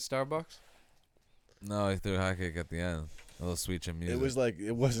kick at Starbucks? No, he threw a high kick at the end. A little sweet chin music. It was like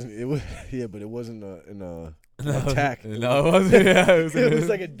it wasn't. It was yeah, but it wasn't an attack. No, it wasn't. Yeah, It was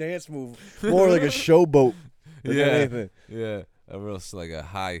like a dance move, more like a showboat than yeah, anything. yeah, a real like a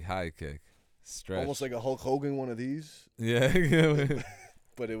high kick, stretch. Almost like a Hulk Hogan one of these, yeah,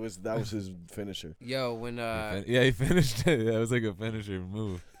 but that was his finisher. Yo, when he finished it. That was like a finisher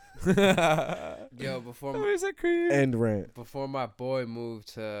move. yo before Where's that cream? End rant. before my boy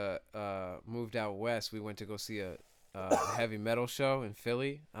moved out west, we went to go see a heavy metal show in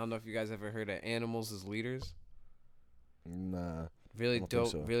Philly. I don't know if you guys ever heard of Animals as Leaders. Nah. Really I don't think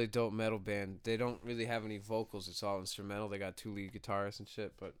dope, so. really dope metal band. They don't really have any vocals. It's all instrumental. They got 2 lead guitarists and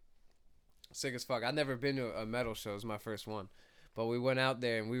shit, but sick as fuck. I've never been to a metal show. It was my first one. But we went out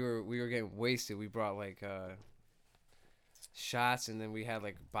there and we were getting wasted. We brought like shots, and then we had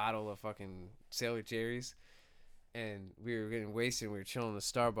like a bottle of fucking Sailor Jerry's, and we were getting wasted. And we were chilling in the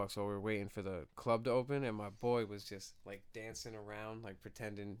Starbucks while we were waiting for the club to open, and my boy was just like dancing around, like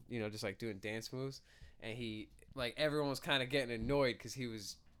pretending, just like doing dance moves. And he, like, everyone was kind of getting annoyed because he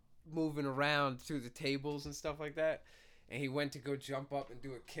was moving around through the tables and stuff like that. And he went to go jump up and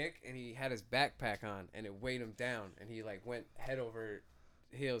do a kick, and he had his backpack on, and it weighed him down. And he, like, went head over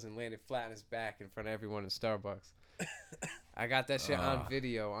heels and landed flat on his back in front of everyone in Starbucks. I got that shit on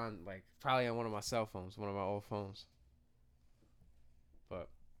video on, like, probably on one of my cell phones, one of my old phones. But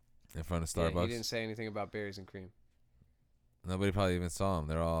In front of yeah, Starbucks. he didn't say anything about berries and cream. Nobody probably even saw him.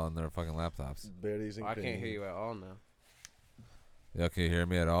 They're all on their fucking laptops. Berries and I cream. can't hear you at all now. Yo, can you hear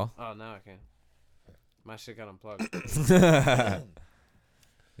me at all? Oh, now I can. My shit got unplugged.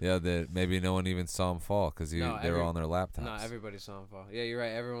 Yeah, that maybe no one even saw him fall because they were on their laptops. No, everybody saw him fall. Yeah, you're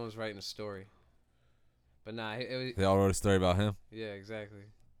right. Everyone was writing a story. But nah, it was. They all wrote a story about him. Yeah, exactly.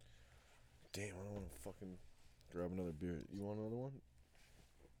 Damn, I don't want to fucking grab another beer. You want another one?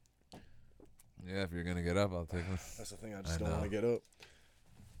 Yeah, if you're gonna get up, I'll take one. That's the thing. I just don't want to get up.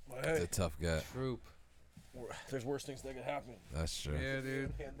 But It's hey, a tough get. Troop. there's worse things that could happen. That's true. Yeah,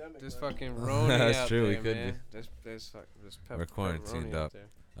 dude. Pandemic, This man. fucking Roni That's out true, we there, could man. There's We're quarantined pepperoni out up. there.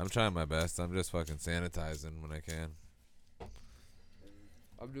 I'm trying my best. I'm just fucking sanitizing when I can.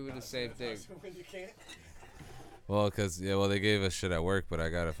 I'm doing the same thing. When you can't. Well, they gave us shit at work, but I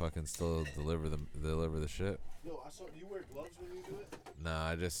gotta fucking still deliver the shit. Yo, I saw. Do you wear gloves when you do it? Nah,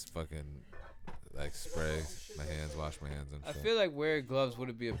 I just fucking like spray my hands, wash my hands and I shit. feel like wearing gloves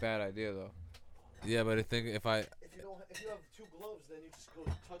wouldn't be a bad idea though. Yeah, but I think if you have 2 gloves, then you just go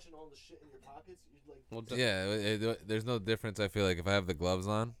touching all the shit in your pockets. Well, there's no difference. I feel like if I have the gloves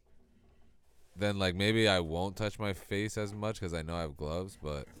on, then like maybe I won't touch my face as much because I know I have gloves.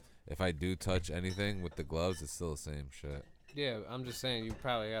 But if I do touch anything with the gloves, it's still the same shit. yeah, I'm just saying you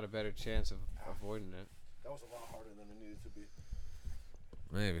probably got a better chance of avoiding it. That was a lot harder than it needed to be.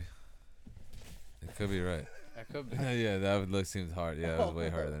 Maybe. It could be right. That could be. Yeah, that would seems hard. Yeah, it was way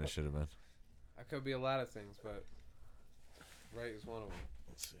harder than it should have been. That could be a lot of things, but right is one of them.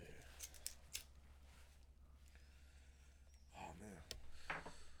 Let's see. Oh man,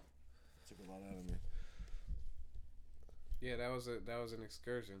 took a lot out of me. Yeah, that was an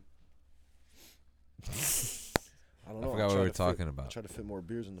excursion. I don't know. I forgot what we were talking about. I tried to fit more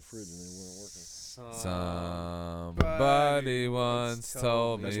beers in the fridge and they weren't working. Somebody once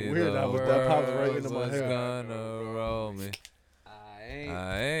told me That's weird, the that popped right world into my was head. gonna roll me. I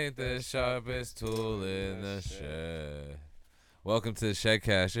I ain't the sharpest tool in the shed. Welcome to the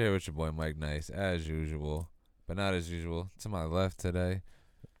Shedcast. You're here with your boy Mike Nice, as usual. But not as usual. To my left today,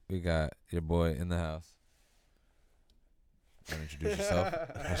 we got your boy in the house. Want to introduce yourself?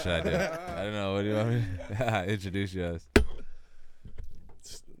 What should I do? I don't know. What do you want me to introduce you as?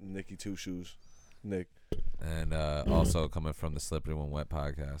 It's Nicky Two Shoes. Nick. And also coming from the Slippery When Wet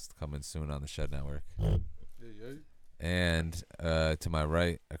podcast, coming soon on the Shed Network. And to my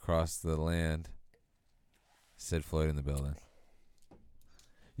right, across the land, Sid Floyd in the building.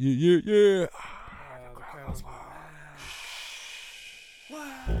 Yeah.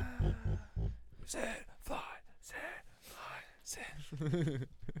 Sid Floyd.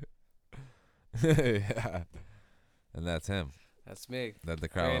 Yeah. And that's him. That's me. That the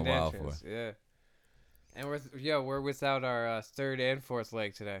crowd went wild for. Entrance, yeah. And we're without our third and fourth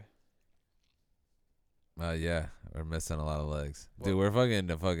leg today. Yeah, we're missing a lot of legs. Dude, we're fucking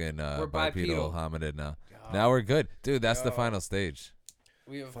we're bipedal hominid now. God. Now we're good. Dude, that's the final stage.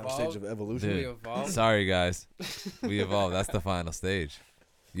 We Final stage of evolution. Dude. We evolved. Sorry, guys. We evolved. That's the final stage.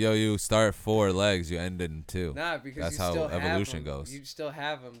 Yo, you start 4 legs, you end in 2. Nah, because That's you how still have evolution them. goes. You still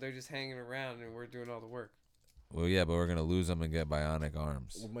have them. They're just hanging around, and we're doing all the work. Well, yeah, but we're going to lose them and get bionic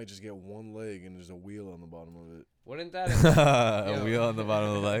arms. We might just get 1 leg and there's a wheel on the bottom of it. Wouldn't that? A wheel on the bottom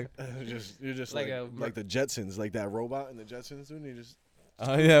of the leg? You're just Like like the Jetsons, like that robot in the Jetsons, dude. You just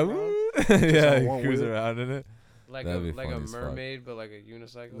Oh, yeah. Woo. Yeah, on you one cruise wheel. around in it. like That'd a be funny as fuck. mermaid, but like a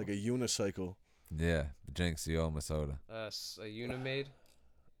unicycle. like a unicycle, Yeah, Jinx, you owe Minnesota. A unimaid.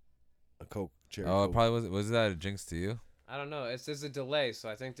 a Coke cherry. Oh, it Coke. probably was that a Jinx to you? I don't know. There's a delay, so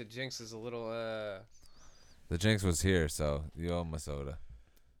I think the Jinx is a little. The Jinx was here, so you owe Minnesota.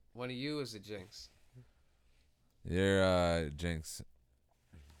 One of you is a Jinx. You're Jinx.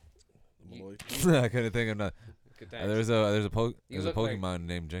 Malloy. I couldn't think of nothing. Good There's thanks. a You look like- Pokemon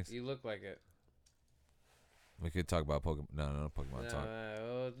named Jinx. You look like it. We could talk about Pokemon. No, Pokemon talk.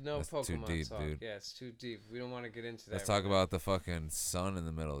 No That's Pokemon too deep, talk. dude. Yeah, it's too deep. We don't want to get into that. Let's talk right now. about the fucking sun in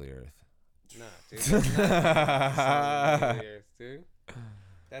the middle of the earth. Nah, dude. That's not serious, dude.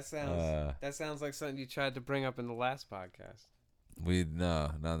 That sounds like something you tried to bring up in the last podcast.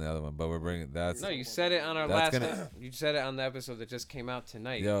 No, not on the other one, but we're bringing that's No, you said it on our That's last. You said it on the episode that just came out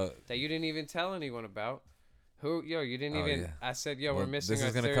tonight. yo. That you didn't even tell anyone about. You didn't Oh, even. yeah. I said, we're Well, missing. This our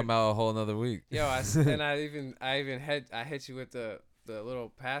is gonna third. come out a whole another week. And I hit you with the little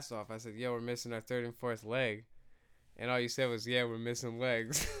pass off. I said, we're missing our third and fourth leg, and all you said was, we're missing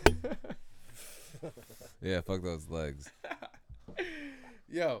legs. Yeah, fuck those legs.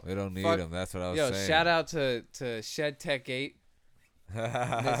 Yo, We don't need fuck- them. That's what I was yo, saying. shout out to Shed Tech 8.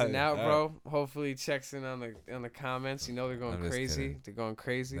 Missing out, bro. Hopefully he checks in on the comments. You know they're going I'm just crazy. kidding. They're going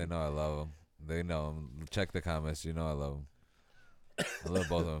crazy. They know I love them. They know 'em. Check the comments. You know I love them. I love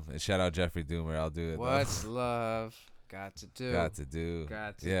both of them. And shout out Jeffrey Doomer. I'll do it. though. What's love got to do? Got to do?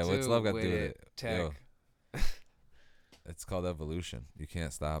 Got to Yeah, do what's love got to with do with it? Tech. Yo. It's called evolution. You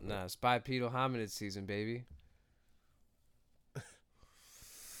can't stop Nah, it's bipedal hominid season, baby.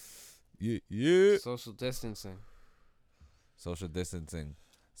 it. Yeah. Social distancing. Social distancing.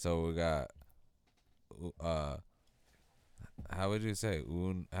 So we got how would you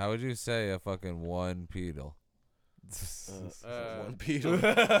say a fucking one pedal? One pedal.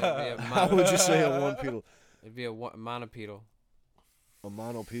 It'd be How would you say a one pedal? It'd be a monopedal. A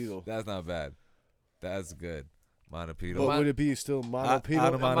monopedal. That's not bad. That's good. Monopedal. But would it be still monopedal?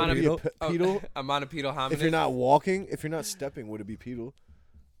 On a Would it be monopedal? pedal? A monopedal hominid. If you're not walking, if you're not stepping, would it be pedal?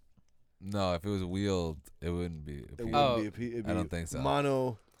 No, if it was wheeled, it wouldn't be. It pedal. wouldn't be a pedal. It'd be I don't think so.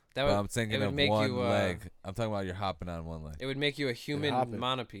 Mono. that But would, I'm thinking it would of make one you, leg. I'm talking about you're hopping on one leg. It would make you a human hopping.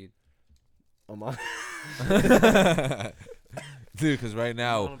 monopede. A mon- Dude, because right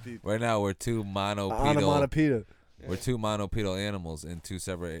now we're two monopedal. Onomatopoeia. We're two monopedal animals in two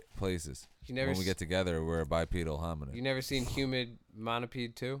separate places. You never When we get together, we're a bipedal hominid. You never seen Humid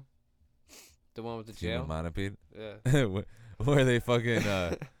Monopede 2? The one with the jail? Human monopede? Yeah. Where they fucking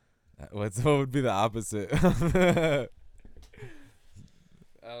what would be the opposite? They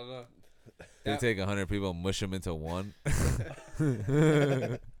I don't know. take 100 people and mush them into one.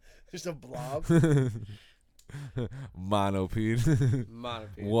 Just a blob. Monopede.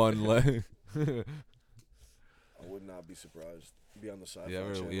 Monopede. One leg. I would not be surprised. Be on the side.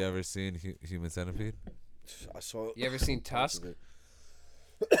 You ever seen Human Centipede? I saw. You ever seen Tusk?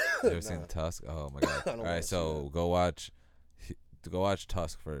 You ever seen Tusk? Oh my god! I don't All right, wanna so see go watch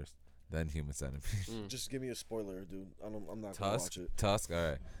Tusk first, then Human Centipede. Just give me a spoiler, dude. I'm not gonna watch it. Tusk. All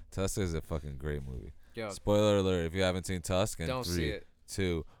right, Tusk is a fucking great movie. Yo, Spoiler alert: if you haven't seen Tusk, in don't see 3, it.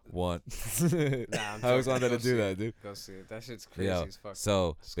 2, 1. Nah, I always joking. wanted Go to see do it. that, dude. Go see it. That shit's crazy Yeah. as fuck.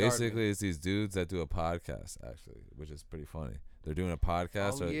 So Scarred me. basically, it's these dudes that do a podcast, actually, which is pretty funny. They're doing a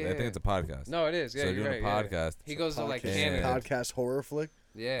podcast, Oh, or I yeah. think it's a podcast. No, it is. Yeah, so they're you're doing right. a podcast, He goes to like podcast. Canada. Podcast horror flick.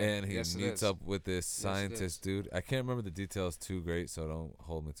 Yeah. and he yes, it meets is. up with this Yes, it is. scientist dude. I can't remember the details too great, so don't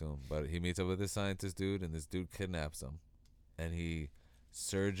hold me to him. But he meets up with this scientist dude, and this dude kidnaps him, and he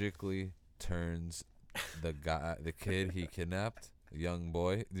surgically turns the kid he kidnapped, the young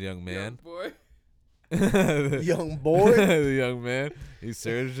man. boy. Young boy. The young man. He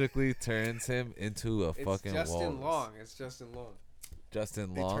surgically turns him into a It's fucking Justin walrus. Long. It's Justin Long.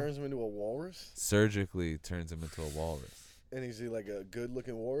 Justin He Long turns him into a walrus. surgically turns him into a walrus. And is he like a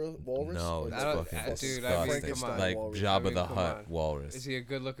good-looking walrus? No, Or it's I don't- fucking dude, disgusting. I mean, Frankenstein come on. Like walrus. Jabba I mean, the come Hutt on. walrus. Is he a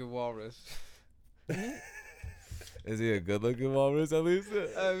good-looking walrus? Is he a good-looking walrus at least?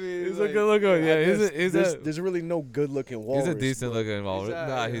 I mean, He's like, a good-looking. Yeah, there's really no good-looking walrus. he's a decent-looking walrus. He's Nah,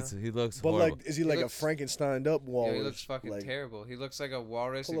 alright, he looks But horrible. like, is he like looks- a Frankensteined up walrus? Yo, he looks fucking like, terrible. He looks like a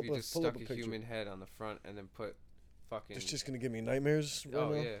walrus Pull if up you a- just pull up stuck a a picture. human head on the front and then put fucking. It's just gonna give me nightmares right oh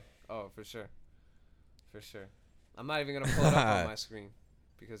now. yeah. Oh for sure. For sure. I'm not even gonna pull it up on my screen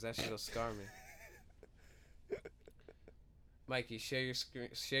because that shit'll scar me. Mikey, share your screen.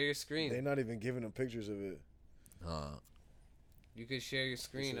 Share your screen. They're not even giving him pictures of it. You could share your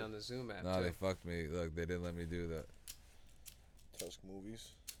screen on the Zoom app No, too. they fucked me. Look, they didn't let me do that. Tusk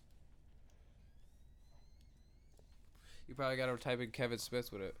movies. You probably gotta type in Kevin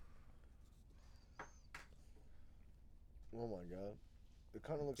Smith with it. Oh my god, it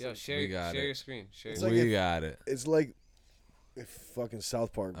kind of looks Yo, like share We got share it. your screen. Share. It's Your like We if- got it. it's like if fucking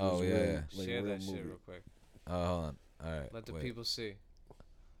South Park was Oh, yeah, real, yeah. like share real that movie. shit real quick. Oh, hold on. All right. Let the wait. people see.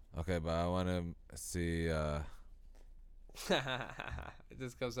 Okay, but I want to see. It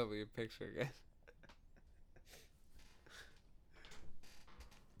just comes up with your picture again.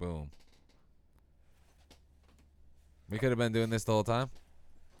 Boom. We could have been doing this the whole time,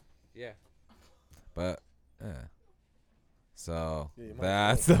 Yeah. but yeah. So Yeah, you might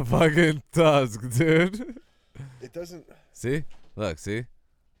that's as the fucking Tusk, dude. It doesn't. See? Look, see?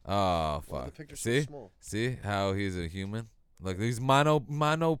 Oh Why the fuck. picture's See? so small? See how he's a human? Look, he's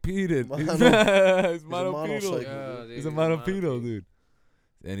monopeded. He's Mono- monopedal. monocycle. He's a monopedal, dude.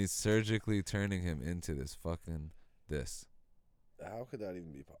 And he's surgically turning him into this fucking this. How could that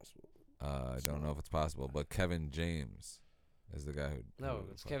even be possible? I don't know if it's possible, but Kevin James is the guy who. No,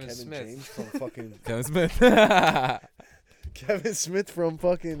 who it's fucking- Kevin Kevin Smith. James from fucking Kevin Smith. Kevin Smith from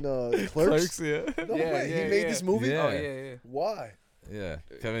fucking Clerks. Clerks, yeah. No Yeah, way, yeah, he made yeah. this movie. Yeah. Oh yeah. Why? Yeah,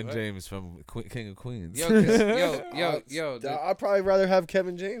 Kevin What? James from King of Queens. Yo, 'cause- yo. I'd probably rather have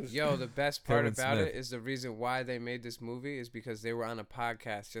Kevin James. Yo, the best part Kevin about Smith. it is the reason why they made this movie is because they were on a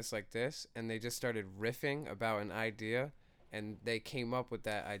podcast just like this, and they just started riffing about an idea, and they came up with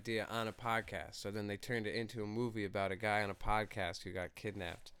that idea on a podcast. So then they turned it into a movie about a guy on a podcast who got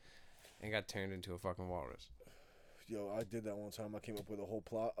kidnapped and got turned into a fucking walrus. Yo, I did that one time. I came up with a whole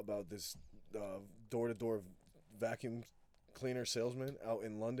plot about this door-to-door vacuum cleaner salesman out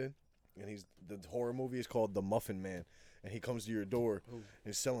in London, and the horror movie is called The Muffin Man, and he comes to your door and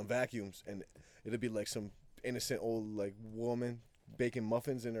he's selling vacuums, and it'll be like some innocent old like woman baking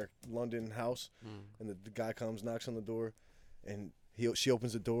muffins in her London house, and the guy comes, knocks on the door, and she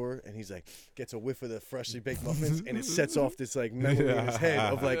opens the door, and he's like, gets a whiff of the freshly baked muffins, and it sets off this like memory in his head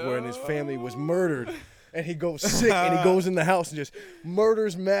of like when his family was murdered, and he goes sick, and he goes in the house and just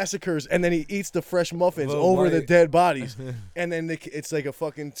murders, massacres, and then he eats the fresh muffins over the dead bodies, and then it's like a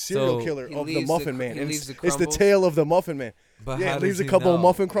fucking serial killer of the Muffin Man, and it's the tale of the Muffin Man. But yeah, how leaves does a couple he of know?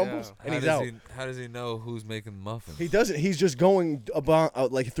 muffin crumbles, and he's out. How does he know who's making muffins? He doesn't. He's just going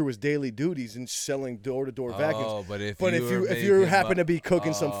about like through his daily duties and selling door-to-door vacuums. Oh, but if you happen to be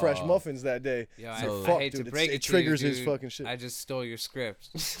cooking some fresh muffins that day, yo, fuck, I hate dude, to break it to triggers you, his dude. fucking shit. I just stole your script.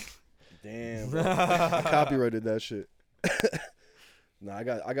 Damn, bro. I copyrighted that shit. Nah, I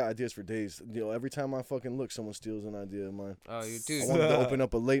got ideas for days. Every time I fucking look, someone steals an idea of mine. Oh, you do. I wanted to open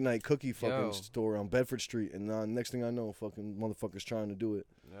up a late night cookie fucking Yo. store on Bedford Street, and next thing I know, fucking motherfuckers trying to do it.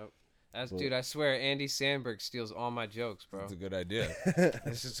 Yep. Dude, I swear, Andy Samberg steals all my jokes, bro. That's a good idea.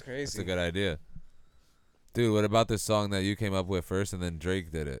 This is crazy. That's a good idea. Dude, what about this song that you came up with first and then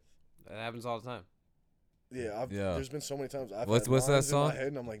Drake did it? That happens all the time. Yeah, there's been so many times I've What's had that lines song? in my head,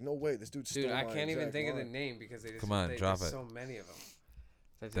 and I'm like, no way, this dude stole Dude, I my can't even exact think of the line. name because they just Come on, drop there's it. so many of them.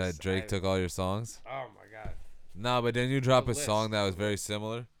 That Drake took all your songs? Oh my god. No, but then you drop a list. song that was very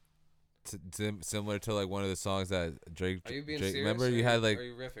similar. Similar to like one of the songs that Drake. Are you being Drake, serious? remember or you had like. Are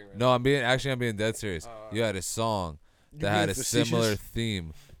you riffing right No, I'm being dead serious. Oh, You had a song You that had being a similar facetious?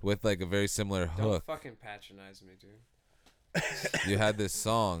 theme with like a very similar Don't hook. fucking patronize me, dude. You had this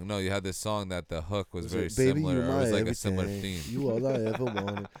song. No, you had this song that the hook was very it, Baby, similar. you Or it my was like a similar everything. theme. You all I ever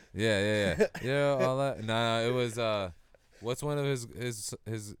wanted. Yeah, all that. No, it was what's one of his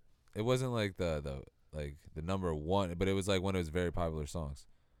it wasn't like the number one, but it was like one of his very popular songs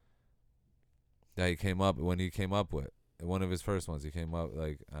that he came up with. One of his first ones he came up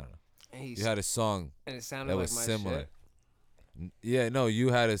like, I don't know. You had a song and it sounded that like was my similar. shit. Yeah, no, you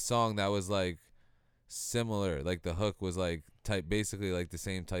had a song that was like similar. Like the hook was like basically like the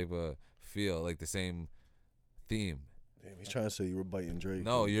same type of feel, like the same theme. Damn, he's trying to say you were biting Drake.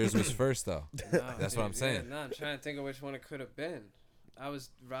 No, yours was first though. No, That's what I'm saying. Yeah, no, I'm trying to think of which one it could have been. I was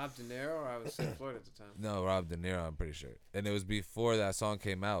Rob De Niro or I was Sid Floyd at the time. No, Rob De Niro, I'm pretty sure. And it was before that song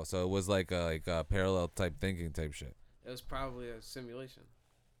came out, so it was like a parallel type thinking type shit. It was probably a simulation.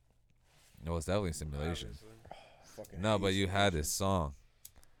 No, it's definitely a simulation. Obviously. Fucking No, hate but you had this song.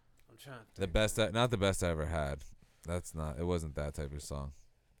 I'm trying to The think. best, not the best I ever had. That's not. It wasn't that type of song.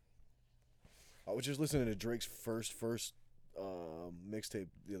 I was just listening to Drake's first mixtape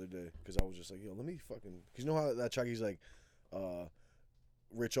the other day because I was just like, yo, let me fucking. Because you know how that track he's like,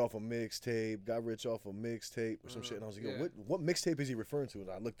 rich off a mixtape, got rich off a mixtape or some shit. And I was like, yo, yeah. what mixtape is he referring to? And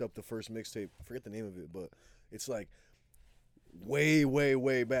I looked up the first mixtape. I forget the name of it, but it's like way, way,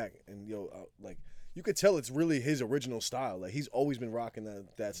 way back. And like you could tell it's really his original style. Like he's always been rocking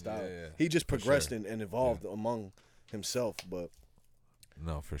that style. Yeah, He just for progressed sure. and evolved among himself. But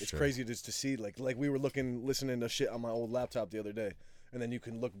No, for it's sure. crazy just to see like we were listening to shit on my old laptop the other day, and then you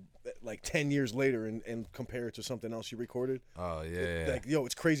can look like 10 years later and compare it to something else you recorded. Oh yeah, Like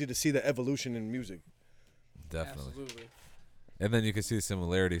it's crazy to see the evolution in music. definitely. Absolutely. And then you can see the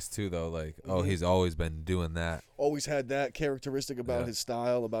similarities too, though. Like, oh, he's always been doing that. Always had that characteristic about Yeah. his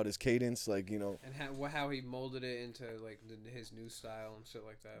style, about his cadence, like And how he molded it into like his new style and shit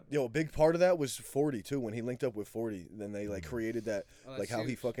like that. a big part of that was 40 too. When he linked up with 40, then they like created that, Oh, that's like how he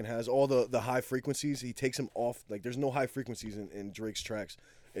huge. fucking has all the high frequencies. He takes them off. Like there's no high frequencies in Drake's tracks.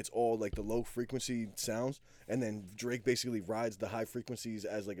 It's all like the low frequency sounds, and then Drake basically rides the high frequencies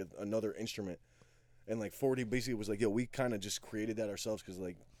as like another instrument. And like 40 basically was like, yo, we kind of just created that ourselves because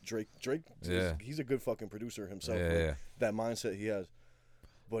like Drake, Yeah. he's a good fucking producer himself. Yeah, like, yeah. That mindset he has.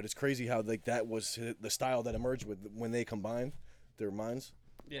 But it's crazy how like that was the style that emerged when they combined their minds.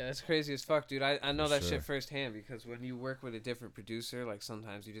 Yeah, that's crazy as fuck, dude. I know that Sure. shit firsthand because when you work with a different producer, like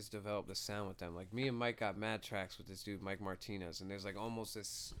sometimes you just develop the sound with them. Like me and Mike got mad tracks with this dude, Mike Martinez, and there's like almost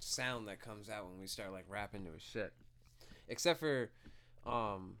this sound that comes out when we start like rapping to his shit. Except for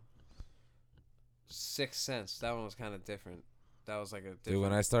Sixth Sense. That one was kind of different. That was like a different, Dude,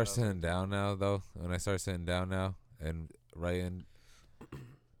 when I start that was, sitting down now, though, and writing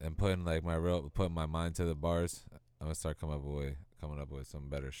and putting like putting my mind to the bars, I'm gonna start coming up with some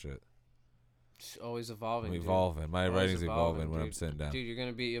better shit. it's always evolving. I'm dude. evolving. My Always writing's evolving when I'm dude. sitting down. Dude, you're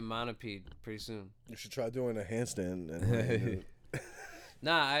gonna be a Monopede pretty soon. You should try doing a handstand. And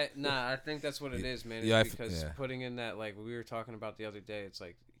I think that's what it is, man. It's Yeah, because yeah. putting in that, like we were talking about the other day, it's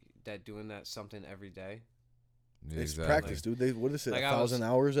like that doing that something every day. It's Exactly. practice, dude. What is it? Like, 1,000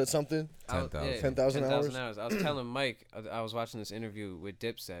 hours at something? 10,000. 10,000 hours? I was telling Mike, I was watching this interview with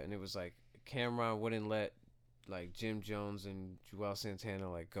Dipset, and it was like Cameron wouldn't let like Jim Jones and Joel Santana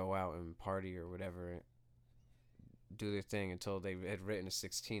like go out and party or whatever, do their thing until they had written a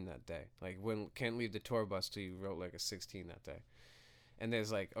 16 that day. Like, can't leave the tour bus till you wrote like a 16 that day. And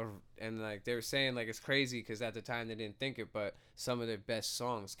there's like they were saying like it's crazy because at the time they didn't think it, but some of their best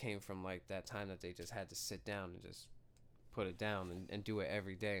songs came from like that time that they just had to sit down and just put it down and do it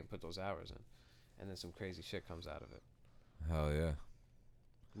every day and put those hours in, and then some crazy shit comes out of it. Hell yeah.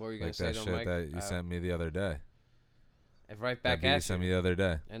 What were you gonna Like say, that though, shit Mike? that you sent me the other day. And right That back beat you at sent you. me the other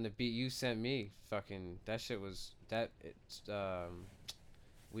day. And the beat you sent me, fucking that shit was that. It's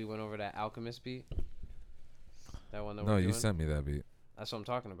we went over that Alchemist beat. That one that No, we're you doing? sent me that beat. That's what I'm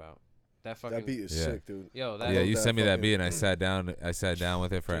talking about. That fucking That beat is Yeah. sick, dude. yo. I That Yeah, love you that sent me that fucking- beat and I sat down. I sat down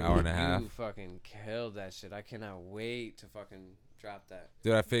with it for an hour and a half. You fucking killed that shit. I cannot wait to fucking drop that.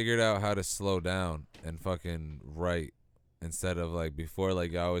 Dude, I figured out how to slow down and fucking write instead of like before.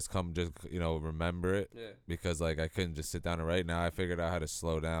 Like I always come just remember it Yeah. because like I couldn't just sit down and write. Now I figured out how to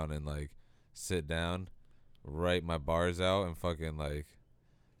slow down and like sit down, write my bars out, and fucking like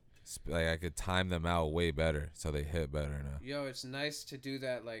I could time them out way better so they hit better now. Yo, it's nice to do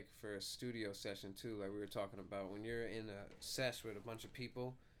that like for a studio session too, like we were talking about when you're in a sesh with a bunch of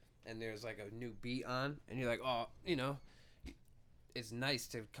people and there's like a new beat on and you're like, oh, it's nice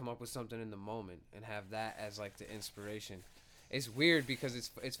to come up with something in the moment and have that as like the inspiration. It's weird because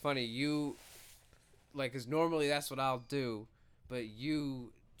it's funny, you like, cause normally that's what I'll do, but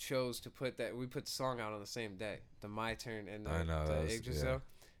you chose to put we put the song out on the same day, the My Turn and I know, that was- Yggdrasil.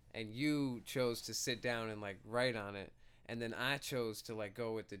 And you chose to sit down and like write on it, and then I chose to like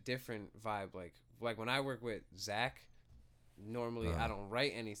go with the different vibe. Like when I work with Zach, normally I don't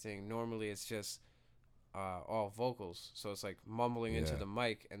write anything. Normally it's just all vocals, so it's like mumbling into Yeah. the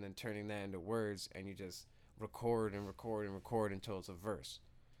mic and then turning that into words, and you just record and record and record until it's a verse,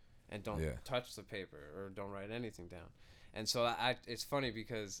 and don't touch the paper or don't write anything down. And so it's funny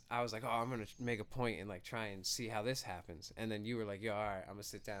because I was like, oh, I'm going to make a point and like try and see how this happens. And then you were like, yo, all right, I'm going to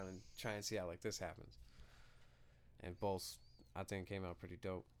sit down and try and see how like this happens. And both, I think, came out pretty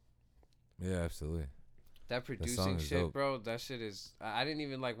dope. Yeah, absolutely. That song producing is shit, dope. bro, that shit is, I didn't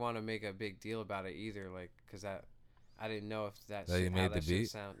even like want to make a big deal about it either. Like, cause I didn't know if that That shit, you how made that the shit beat?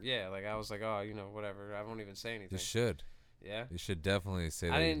 sound. Yeah, like I was like, oh, whatever. I won't even say anything. You should. Yeah. You should definitely say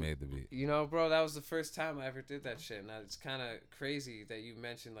I that you didn't- made the beat. Bro, that was the first time I ever did that shit, and it's kind of crazy that you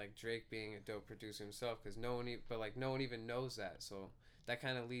mentioned like Drake being a dope producer himself, because no one even knows that. So that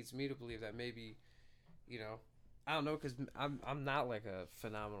kind of leads me to believe that maybe, I don't know, because I'm not like a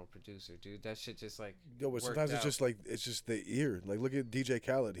phenomenal producer, dude. That shit just like Yo, but worked sometimes it's out. just like it's just the ear. Like look at DJ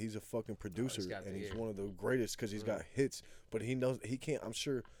Khaled. He's a fucking producer got and the he's ear. one of the greatest because he's got hits. But he knows he can't. I'm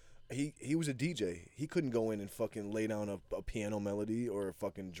sure. He was a DJ. He couldn't go in and fucking lay down a piano melody or a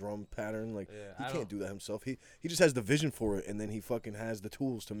fucking drum pattern. Like Yeah, I he don't- can't do that himself. He just has the vision for it, and then he fucking has the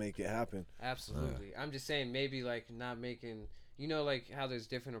tools to make it happen. Absolutely. I'm just saying maybe like not making, like how there's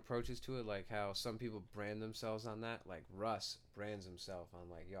different approaches to it, like how some people brand themselves on that. Like Russ brands himself on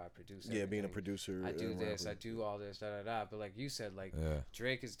like, yo, I produce Yeah, being a everything. producer. I do and this, I rapper. do all this, da da da. But like you said, like Yeah.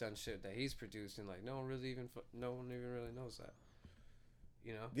 Drake has done shit that he's produced, and like no one even really knows that.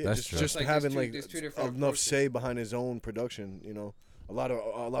 Yeah, That's true. just Like, having there's two different enough approaches. say behind his own production. A lot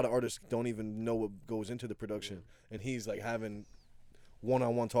of artists don't even know what goes into the production, and he's like having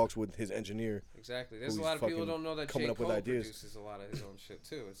one-on-one talks with his engineer. Exactly. There's a who's lot of people fucking don't know that coming J. up with Cole ideas. produces a lot of his own shit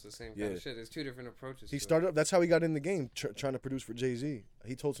too. It's the same kind Yeah. of shit. There's two different approaches. He to started. That's how he got in the game, trying to produce for Jay-Z.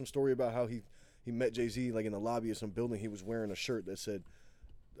 He told some story about how he met Jay-Z like in the lobby of some building. He was wearing a shirt that said,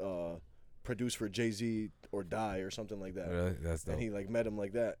 "Produce for Jay-Z or die" or something like that. Really? That's dope. And he like met him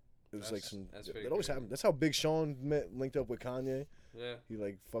like that. It was like That's some. pretty That always crazy. happened. That's how Big Sean linked up with Kanye. Yeah. He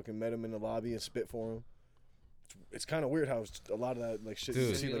like fucking met him in the lobby and spit for him. It's kind of weird how a lot of that like shit you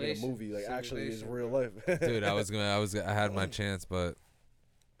Dude. see like in a Simulation. movie like actually is Simulation, real bro. life. Dude, I had my chance, but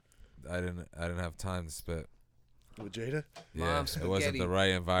I didn't have time to spit. with Jada. Yeah, Mom, it wasn't the spaghetti. right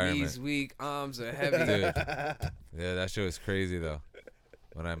environment. Knees weak, arms are heavy. Dude. Yeah, that shit was crazy though.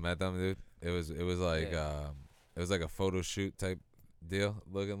 When I met them, dude, it was like Yeah. it was like a photo shoot type deal,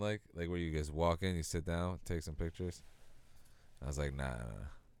 looking like where you guys walk in, you sit down, take some pictures. I was like, nah.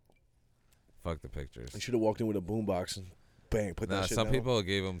 Fuck the pictures. You should have walked in with a boombox and bang, put Nah, that shit some down. people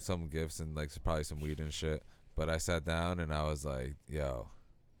gave him some gifts and like probably some weed and shit. But I sat down and I was like, yo,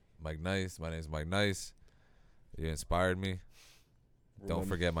 Mike Nice. My name's Mike Nice. You inspired me. Don't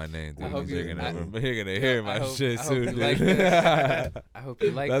forget my name, I dude. hope You're you- gonna hear my shit I hope soon, you dude. like this. I hope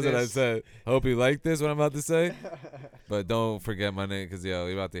you like That's this. what I said. Hope you like this. What I'm about to say. But don't forget my name, cause yo,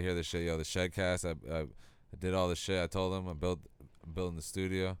 you're about to hear this shit. Yo, the Shedcast. I did all the shit. I told him I'm building the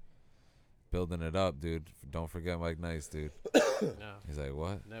studio, building it up, dude. Don't forget Mike Nice, dude. No, He's like,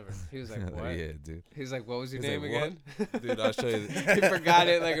 what? never. He was like, what? Yeah, dude. He's like, what was your He's name like, again? Dude, I'll show you. He forgot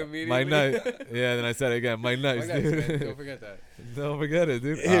it like immediately. Mike Nice. Yeah, then I said it again. Mike Nice, Mike Nice, man. dude. Don't forget that. Don't forget it,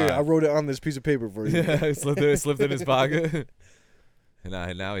 dude. Here, I wrote it on this piece of paper for you. Yeah, he slipped in his pocket. And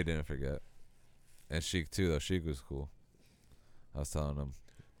now he didn't forget. And Sheik too, though. Sheik was cool. I was telling him.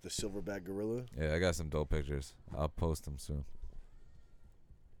 The silverback gorilla. Yeah, I got some dope pictures. I'll post them soon.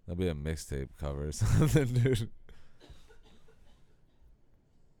 There'll be a mixtape cover or something, dude.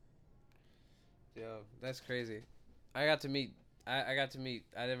 Yo, that's crazy. I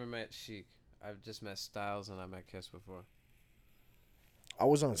never met Sheik. I've just met Styles and I met Kiss before. I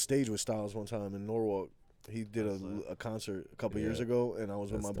was on stage with Styles one time in Norwalk. He did That's lit. a concert a couple Yeah. years ago, and I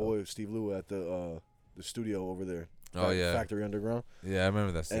was with That's my boy Steve Lou at the studio over there. Oh, yeah. Factory Underground. Yeah, I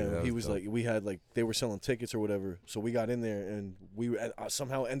remember that. And That he was dope. like, we had like they were selling tickets or whatever, so we got in there and we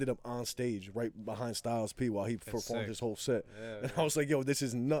somehow ended up on stage right behind Styles P while he performed sick. his whole set. Yeah, And I was like, yo, this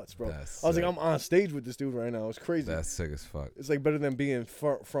is nuts, bro. That's I was like, sick. I'm on stage with this dude right now. It's crazy. That's sick as fuck. It's like better than being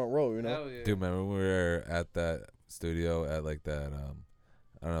front row, you know? Hell yeah. Dude, remember when we were at that studio at like that,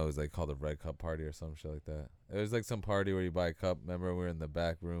 I don't know, it was like called a Red Cup party or some shit like that. It was like some party where you buy a cup. Remember we were in the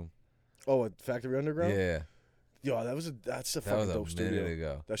back room? Oh, at Factory Underground? Yeah. Yo, that's a That fucking was a dope minute studio.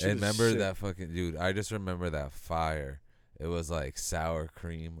 ago. That shit And is remember sick. that fucking dude? I just remember that fire. It was like sour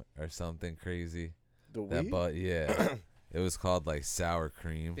cream or something crazy. The That weed? but yeah, it was called like sour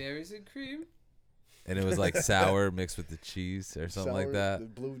cream, Berries and cream? and it was like sour mixed with the cheese or something like Sour- that. The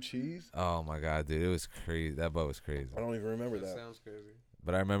blue cheese? Oh my god, dude, it was crazy. That butt was crazy. I don't even remember That that. sounds crazy.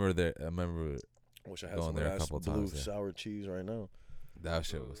 But I remember that. I remember I wish I had going some there a of that couple blue times, yeah. sour cheese right now. that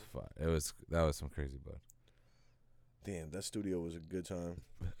shit was fun. That was some crazy bud. Damn, that studio was a good time.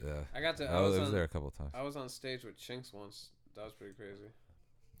 Yeah, I was was there a couple times. I was on stage with Chinks once. That was pretty crazy.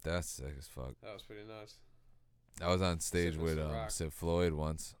 That's sick as fuck. That was pretty nuts. I was on stage Sick as with a rock. Sid Floyd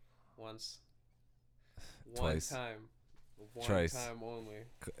once. Once. Twice. One time. One Twice. time only.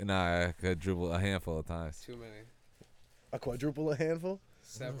 Nah, I could dribble a handful of times. Too many. A quadruple a handful?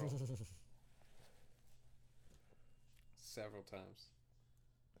 Several. Several times.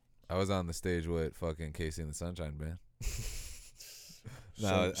 I was on the stage with fucking Casey and the Sunshine Band. No,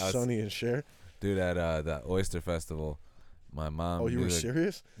 I was- Sonny and Cher. Dude, at that Oyster Festival, my mom. Oh, you knew were the-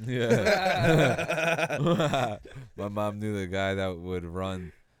 serious? Yeah. My mom knew the guy that would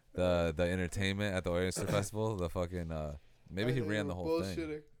run the entertainment at the Oyster Festival. The fucking maybe he ran the whole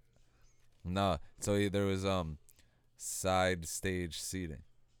thing. No, so there was side stage seating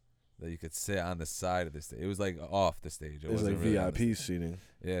that you could sit on the side of the stage. It was like off the stage. It was like wasn't really on the VIP seating.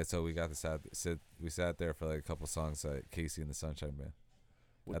 Yeah, so we got to sit. We sat there for like a couple songs at Casey and the Sunshine Band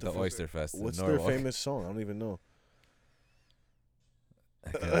What at the the fuck- Oyster Fest. in What's their Norwalk. famous song? I don't even know.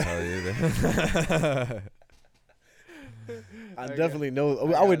 I can't tell you either. I Okay. definitely know.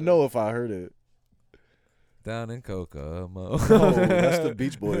 I got would it. know if I heard it. Down in Kokomo. Oh, that's the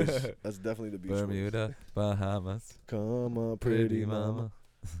Beach Boys. That's definitely the Beach Boys. Bermuda, Bahamas, Come on, pretty mama.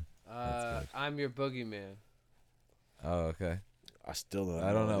 That's good. I'm your boogeyman. Oh, okay. I still don't.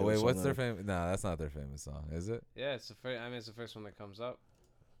 I don't know. idea Wait, what what's song their that is. famous? Nah, that's not their famous song, is it? Yeah, it's the first. I mean, it's the first one that comes up.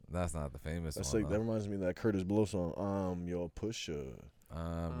 That's not the famous That's one. like that reminds me of that Curtis Blow song. I'm your pusher.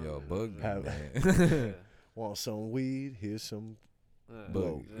 Yo, boogie. Have- man. Want some weed? Here's some.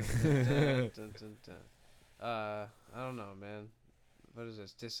 Boogie. I don't know, man. What is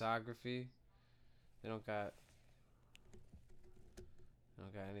this? Discography? They don't got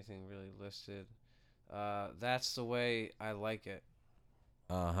anything really listed. That's the way I like it.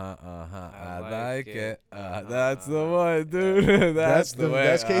 I like like it. it. That's the one, dude. That's the way.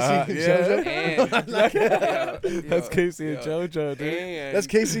 That's Casey and JoJo? And That's Casey and JoJo, dude. And That's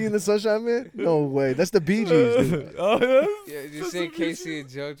Casey and the Sunshine Man? No way. That's the Bee Gees, dude. Oh, Yeah, you say Casey and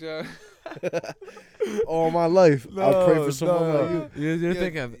JoJo? All my life, I'll pray for someone like you. You're Yo,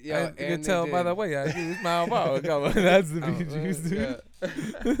 thinking. yo, You and can they tell by did. the way I use my mouth. Come on, that's the Bee Gees, dude.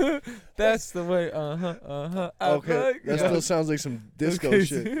 That's the way. Okay, that Yeah. still sounds like some disco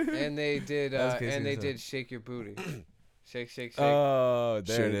Casey. shit. And they did. That's Casey And they and did shake your booty. Shake, shake, shake. Oh,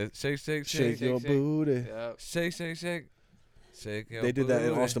 there it Shake. is. Shake, shake, Shake shake, your shake. booty. Yep, shake, shake, shake, shake. Your They did that in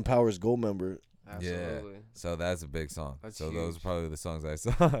booty. Austin Powers Gold Member. absolutely. So that's a big song. That's so those are huge. probably the songs I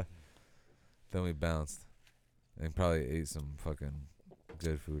saw. Then we bounced and probably ate some fucking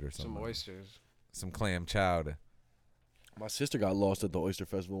good food or something. Some oysters. Some clam chowder. My sister got lost at the Oyster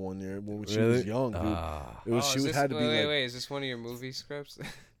Festival one year when she Really? was young, dude. Ah. It was she was, had to be like, wait, is this one of your movie scripts?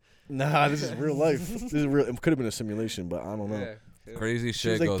 nah, this is real life. This is real. It could have been a simulation, but I don't know. Yeah. Crazy She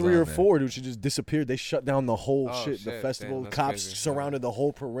shit was like goes 3 or on there. 4, dude. She just disappeared. They shut down the whole Oh, shit. The shit. festival. Damn, that's Cops crazy. surrounded the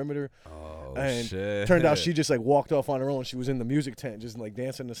whole perimeter. Oh And shit! Turned out she just like walked off on her own. She was in the music tent, just like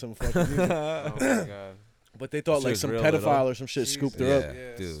dancing to some fucking music. Oh my god. But they thought She like was some real pedophile little. or some shit scooped Yeah, her up.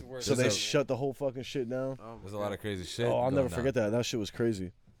 it's dude. the worst. So they There's a- shut the whole fucking shit down. Oh my There's a God. lot of crazy shit. Oh, I'll going never down. forget that. That shit was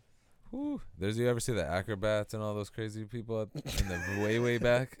crazy. Whew. You ever see the acrobats and all those crazy people in the way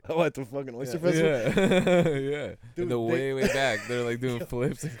back? Oh, at the fucking Oyster Yeah, Festival. yeah. Dude, In the they- way back, they're like doing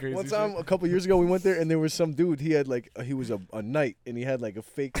flips and crazy One shit. time, a couple years ago, we went there and there was some dude. He had like he was a knight and he had like a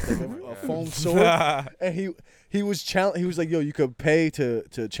fake like, a foam sword. And he was He was like, yo, you could pay to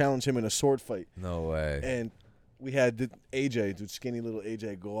challenge him in a sword fight. No way. And we had AJ, dude, skinny little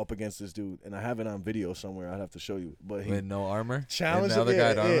AJ, go up against this dude, and I have it on video somewhere. I'd have to show you. But he With no armor? challenged Another him, guy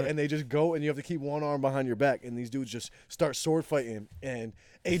had armor? and they just go, and you have to keep one arm behind your back, and these dudes just start sword fighting, and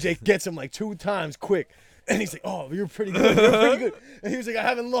AJ gets him like 2 times quick. And he's like, oh, you're pretty good. You're pretty good. And he was like, I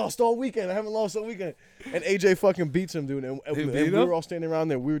haven't lost all weekend. And AJ fucking beats him, dude. And He we beat were him? all standing around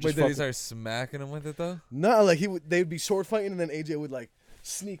there. We were Wait, just did he fucking. start smacking him with it though? Nah, like they'd be sword fighting, and then AJ would like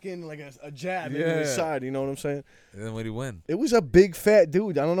sneak in like a jab into his Yeah. side. You know what I'm saying? And then what did he win? It was a big fat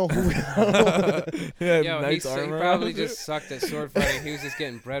dude. I don't know who. I don't know. Yeah, Yo, he probably just sucked at sword fighting. He was just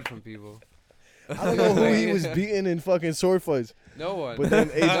getting bread from people. I don't know who he was beating in fucking sword fights. No one. But then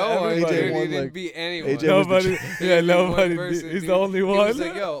AJ, no one, AJ dude. He won didn't like. beat anyone. AJ was the Nobody. He Yeah, only one nobody. person, He's dude. the only He one. was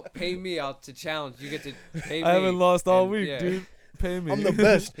like, yo, pay me out to challenge. You get to pay me. I haven't lost all And, week, yeah. dude. Pay me. I'm the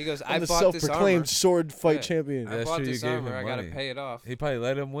best. He goes, I'm I the bought this armor. self-proclaimed sword fight Yeah. champion. I That's bought true, you this gave armor. him I gotta money. pay it off. He probably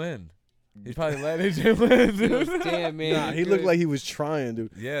let him win. He probably let AJ win, He goes, dude. damn, man. Nah, you he looked good." like he was trying,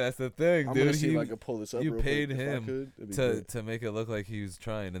 dude. Yeah, that's the thing, I'm dude. gonna see if I can pull this up. you real quick, paid if I him could. It'd be to great. to make it look like he was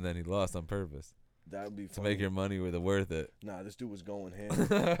trying, and then he lost on purpose That would be to funny. make your money worth it. Nah, this dude was going ham.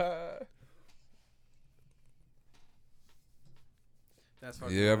 That's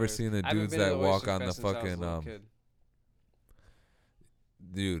fucking You ever hilarious. seen the I haven't dudes been to that the walk Oyster on the Fest since I was a fucking little kid.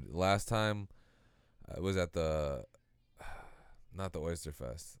 Dude, last time I was at the not the Oyster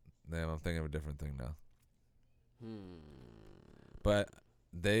Fest. Damn, I'm thinking of a different thing now. But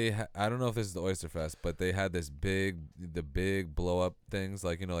I don't know if this is the Oyster Fest, but they had the big blow up things,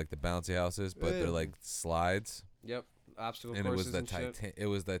 like, you know, like the bouncy houses, but they're like slides. Yep, obstacle And it courses was the and shit. it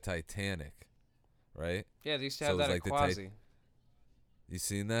was the Titanic, right? Yeah, they used to so have it that was at like the Quasi. You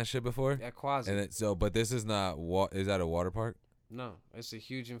seen that shit before? At Quasi. And but this is not is that a water park? No, it's a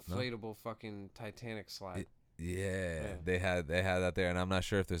huge inflatable fucking Titanic slide. Yeah, they had that there, and I'm not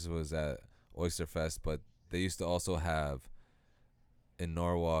sure if this was at Oyster Fest, but they used to also have in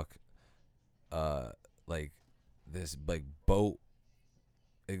Norwalk, like this like boat.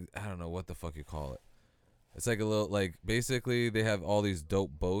 I don't know what the fuck you call it. It's like a little like basically they have all these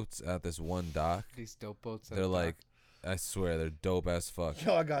dope boats at this one dock. These dope boats. at They're the like, I swear they're dope as fuck.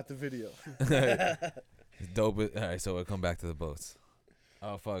 Yo, I got the video. Dope. All right, so we'll come back to the boats.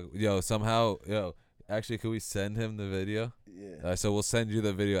 Oh fuck, actually, could we send him the video? Yeah. So we'll send you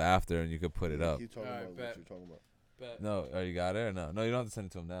the video after, and you could put it up. Keep talking Alright, about bet. what you're talking about. But No, you got it or no? No, you don't have to send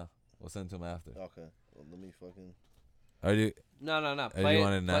it to him now. We'll send it to him after. Okay. Well, let me fucking. Are you? no. you Play it.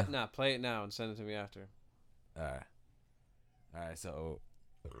 want it now? Nah, play it now and send it to me after. All right. So,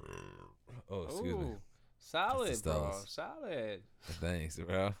 oh, excuse me. Ooh, solid, That's the bro. Stellas. Solid. Thanks,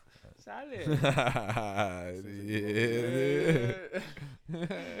 bro. Solid. Yeah.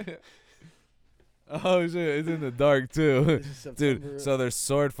 Oh shit, it's in the dark too, This is September. dude. So they're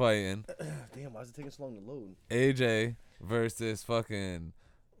sword fighting. Damn, why is it taking so long to load? AJ versus fucking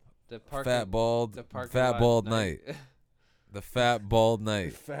The park. fat bald knight. The fat bald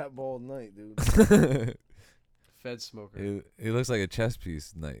knight. Fat bald night, dude. Fed smoker. He looks like a chess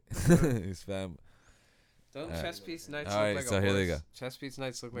piece knight. He's fat. Don't Alright. chess piece knights Alright, look like so a here horse? they go. Chess piece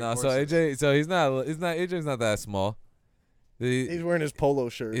knights look like No, horses. so AJ's not that small. He's wearing his polo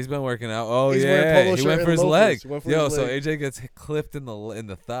shirt. He's been working out. Oh He's wearing yeah, polo he shirt went and for his loafers. leg. Went for Yo, his so leg. AJ gets clipped in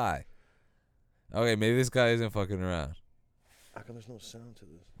the thigh. Okay, maybe this guy isn't fucking around. How come there's no sound to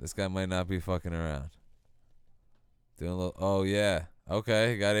this? This guy might not be fucking around. Doing a little. Oh yeah.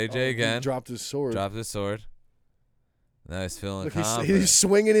 Okay, got AJ Oh, he again. dropped his sword. Dropped his sword. Now he's feeling Look, confident. he's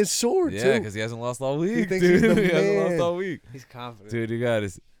swinging his sword Yeah, too. because he hasn't lost all week, thinks dude. he's the He hasn't man. lost all week. He's confident. Dude, you got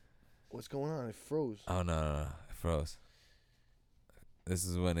his. What's going on? It froze. Oh no, it froze. This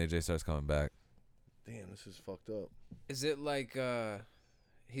is when AJ starts coming back. Damn, this is fucked up. Is it like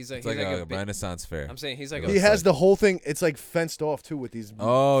he's like It's like a big, Renaissance fair. I'm saying he's like He He a has the whole thing. It's like fenced off too with these.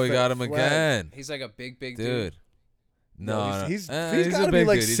 Oh, he fe- got him flags. again, he's like a big dude. dude. No, he's he's got a to be big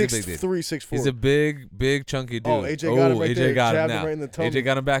like dude. He's a big 6'3", dude. 6'4". He's a big, chunky dude. Oh, AJ got him right AJ there, got him jabbed him now. right in the tummy. AJ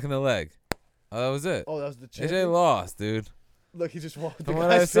got him back in the leg. Oh, that was it. Oh, that was the AJ champion? lost, dude. Look, he just walked. From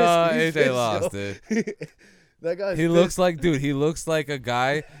what I saw, AJ lost, dude. That guy's He looks like, dude, he looks like a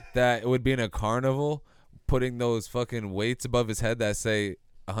guy that would be in a carnival putting those fucking weights above his head that say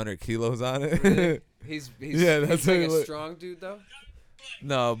 100 kilos on it. Really? He's Yeah, that's he's what like he a look- strong dude though.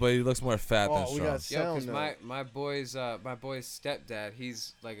 No, but he looks more fat than Oh, we strong. got Yo, sound cause now. my boy's stepdad,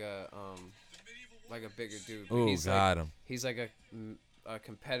 he's like a bigger dude. But Ooh, he's got like, him. He's like a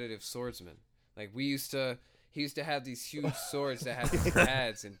competitive swordsman. Like he used to have these huge swords that had these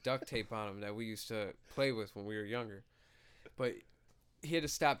pads and duct tape on them that we used to play with when we were younger. But he had to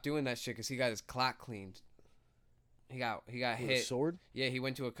stop doing that shit because he got his clock cleaned. He got With a hit. sword? Yeah, he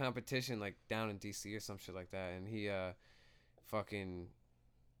went to a competition like down in DC or some shit like that, and he fucking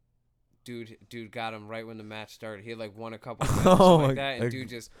dude got him right when the match started. He had like won a couple matches Oh like my- that, and like- dude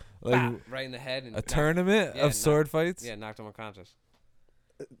just like bop, right in the head. And A tournament of sword fights? Yeah, knocked him unconscious.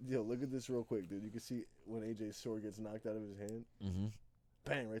 Yo, look at this real quick, dude. You can see when AJ's sword gets knocked out of his hand. Mm-hmm.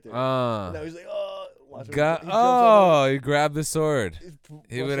 Bang, right there. Now he's like, oh. Watch him. Got, He jumps up he grabbed the sword. and-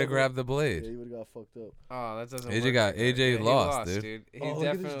 He busts would have up grabbed the Yeah, blade. he would have got fucked up. Oh, that doesn't. AJ work got- like that. AJ Yeah, he lost, dude. He Oh, look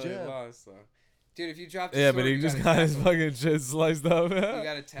at his definitely jab. lost, though. Dude, if you drop the Yeah, sword, but he you just gotta got his tackle him. fucking shit sliced up. You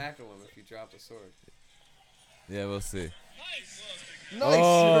gotta tackle him if you drop the sword. Yeah, we'll see. Nice.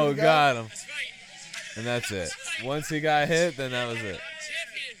 Oh, you got him. And that's it. Once he got hit, then that was it.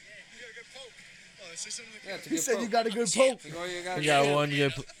 Yeah, it's a He good said poke. you got a good poke. You got He got one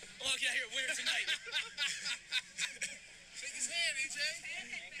good.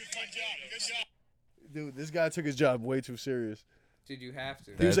 Dude, this guy took his job way too serious. Dude, you have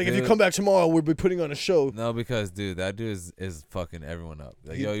to. He was That like, if you dude- come back tomorrow, we'll be putting on a show. No, because dude, that dude is fucking everyone up.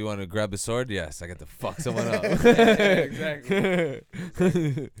 Like, He- yo, you want to grab the sword? Yes, I get to fuck someone up. exactly.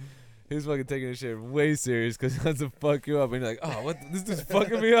 He's fucking taking this shit way serious because he wants to fuck you up, and you're like, oh, what? This dude's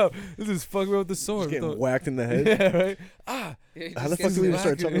fucking me up. This is fucking me up with the He's sword. getting What the- whacked in the head. Yeah, right. Ah, Yeah, he How just the fuck gets do we even to-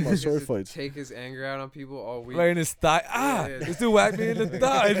 start talking about he gets sword to fights? Take his anger out on people all week. right in his thigh. Ah, yeah. this dude whacked me in the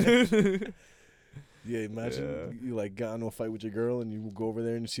thigh, dude. Yeah, imagine Yeah. you like got into a fight with your girl and you go over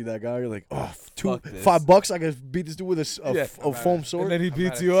there and you see that guy. You're like, oh, Fuck this. $5. I can beat this dude with a Yeah. foam And sword. then he I'm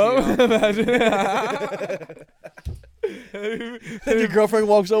beats about you to up. tee Imagine. Then your girlfriend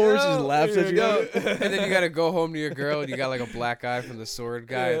walks over and she Yo, just laughs here at we you. go. And then you gotta go home to your girl and you got like a black eye from the sword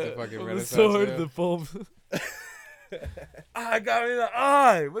guy at the fucking from Renaissance. the sword, Fair. the foam. I got me in the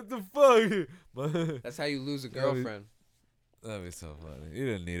eye. What the fuck? But That's how you lose a That'd be- girlfriend. that'd be so funny. You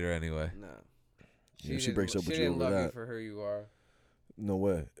didn't need her anyway. No. Yeah, she didn't- breaks up with she you didn't over love you that. for who you are. No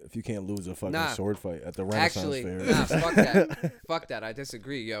way. If you can't lose a fucking Nah. sword fight at the Renaissance Actually, Fair. nah, fuck that. Fuck that. I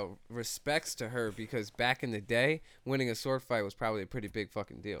disagree. Yo, respects to her because back in the day, winning a sword fight was probably a pretty big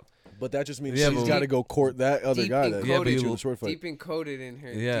fucking deal. But that just means Yeah, she's but got to we- go court that other Deep guy that Yeah, but beat you- you in the sword fight. Deep encoded in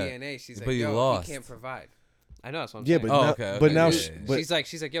her Yeah, DNA, she's but like, you yo, lost. he can't provide. I know, that's what I'm Yeah, saying. but Oh, now, okay, but okay, now, yeah, sh- yeah, yeah. but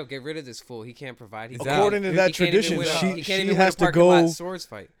she's like, yo, get rid of this fool. He can't provide. He's according out. to that He can't even tradition, win a- she he can't she even has win to a parking lot go. swords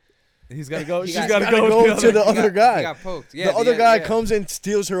fight. He's got to go. He She's got- got to gotta go go with to the other- other He guy. got poked. Yeah, The other guy yeah. comes and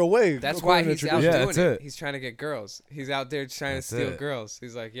steals her away. That's why according to he's out tradition. Yeah, doing that's it. it. He's trying to get girls. He's out there trying That's to steal it. girls.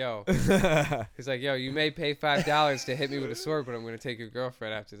 He's like, yo, you may pay $5 to hit me with a sword, but I'm gonna take your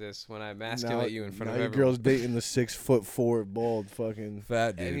girlfriend after this when I emasculate you in front now of your everyone. girl's dating the 6'4" bald fucking.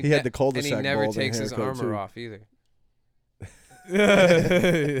 Fat And dude. He had the and cul-de-sac he never bald and takes his haircut, armor too. off either.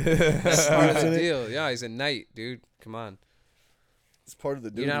 That's That's part of Sleeps in the it. deal. Yeah, he's a knight, dude. Come on. It's part of the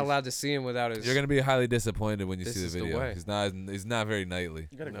duties. You're not allowed to see him without his. You're gonna be highly disappointed when you This see is the the video. way. He's not very knightly.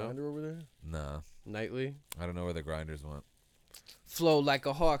 You got a No. grinder over there? Nah, nightly. I don't know where the grinders went. Flow like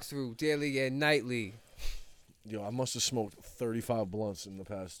a hawk through daily and nightly. Yo, I must have smoked 35 blunts in the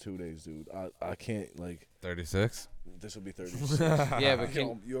past 2 days, dude. I can't, like, 36. this will be 36. Yeah, but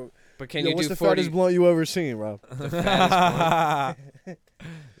Yo, can yo, you what's do the 40? fattest blunt you ever seen, Rob? The fattest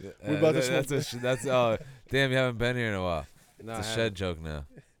We about to smoke That's oh damn, you haven't been here in a while. No, It's I a shed joke now.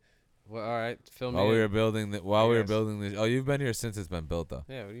 Well, all right, film While me we in. were building the oh, you've been here since it's been built though.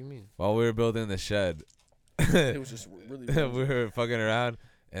 Yeah, what do you mean? While we were building the shed, It was just really. we were fucking around,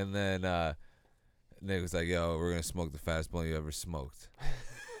 and then Nick was like, "Yo, we're gonna smoke the fattest blunt you ever smoked."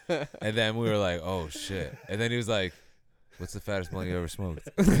 And then we were like, "Oh shit!" And then he was like, "What's the fattest blunt you ever smoked?"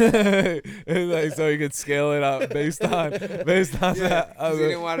 And like, so he could scale it up based on that. I 'Cause was he like-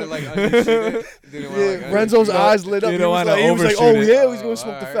 didn't want to like undershoot it. Didn't wanna, Yeah, like, Renzo's undershoot it. eyes lit up. You He don't was wanna like, overshoot "Oh it." yeah, he's Oh, gonna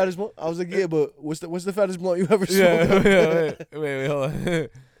smoke the alright. fattest blunt." I was like, "Yeah, but what's the fattest blunt you ever smoked?" yeah, wait, hold on.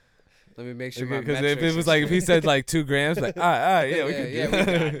 Let me make sure my Because if metrics it was are like, if he straight. said like 2 grams, like, all right, yeah, we can do yeah,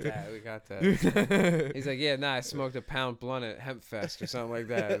 that. we got that. He's like, yeah, nah, I smoked a pound blunt at Hempfest or something like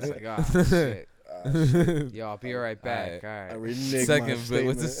that. It's like, oh, shit. Yo, I'll be right back. All I right. renege Second, my but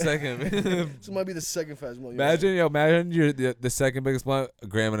what's the statement. second? This might be the second fast blunt. Imagine you're the second biggest blunt, 1.5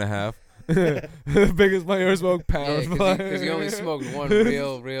 grams. Biggest blunt you ever smoked, pound. Because you only smoked one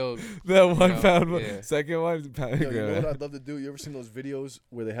real. That 1 know, pound blunt. yeah. Second one is pound. Yo, you know what I'd love to do? You ever seen those videos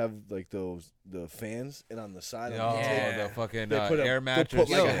where they have like the fans and on the side Oh, of the table, the fucking they put air they'll mattress. put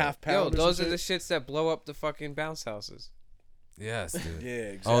like a Yo, half pound. Yo, or those some are the shit? shits that blow up the fucking bounce houses. Yes, dude. Yeah,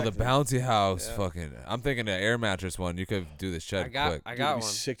 exactly. Oh, the bouncy house, Yeah. fucking. I'm thinking the air mattress one. You could do the shed I got quick. I Dude, got it'd be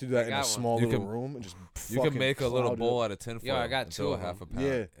one. sick to do that in got a one. small You little can- room and just. You can fucking make a little cloud it bowl up. out of tinfoil. Yo, I got until two of half a them. pound.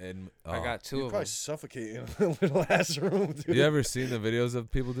 Yeah. And, I oh. got 2 You'd of probably them. suffocate in a little ass room, dude. You ever seen the videos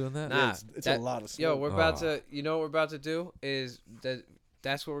of people doing that? Nah, Yeah, it's a that- lot of smoke. Yo, we're about Oh. to. You know what we're about to do is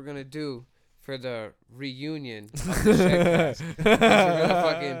that's what we're gonna do for the reunion of the Shedcast. We're gonna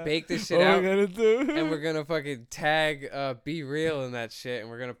fucking bake this shit What out, we gonna do? and we're gonna fucking tag Be Real in that shit, and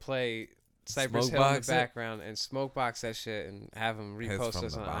we're gonna play Cypress Hill in the Smokebox it? background and smokebox that shit and have them Hits repost from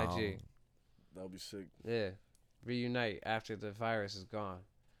us the on bomb. IG. That would be sick. Yeah, reunite after the virus is gone.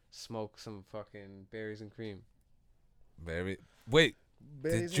 Smoke some fucking berries and cream. Berry. Wait,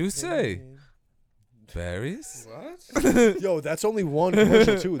 Berries you and say? cream. berries? What? Yo, that's only one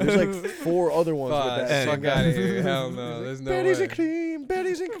commercial too. There's like 4 other ones with that. Fuck same out guy. of here! Hell no, there's no berries way. and cream,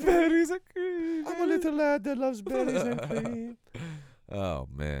 berries and cream. Berries and cream. I'm a little lad that loves berries and cream. Oh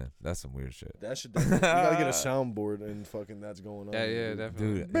man, that's some weird shit. That should definitely, you gotta get a soundboard and fucking that's going on. Yeah, yeah, dude.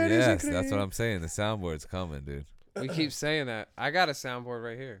 definitely. Dude, Berries and yes, that's cream. what I'm saying. The soundboard's coming, dude. We keep saying that. I got a soundboard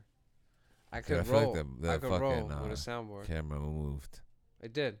right here. I Dude, could I feel like roll. the I could roll fucking, with a soundboard. Camera moved.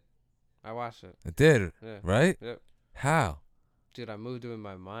 It did. I watched it. It did, Yeah. right? Yep. How? Dude, I moved it in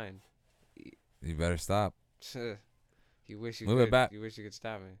my mind. You better stop. You wish you Move could. it back. You wish you could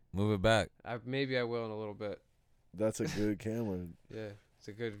stop me. Move it back. Maybe I will in a little bit. That's a good camera. Yeah, it's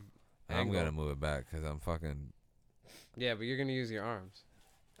a good I'm angle. gonna move it back because I'm fucking. Yeah, but you're gonna use your arms.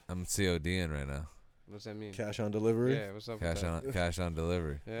 I'm CODing right now. What's that mean? Cash on delivery. Yeah, what's up with Cash that? cash on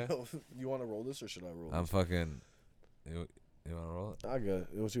delivery. Yeah. You want to roll this or should I roll I'm this? fucking. You wanna roll it? I got it.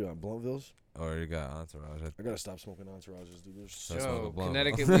 What you got? Bluntvilles? Or you got Entourage? I gotta stop smoking entourages, dude. There's That's smoke a Yo, blunt.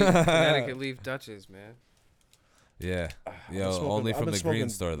 Connecticut leaf, Connecticut leaf Dutches, man. Yeah. I've Yo, been smoking- only I've from been the smoking green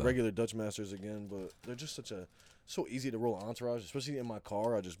store though. Regular Dutch Masters again, but they're just so easy to roll entourage, especially in my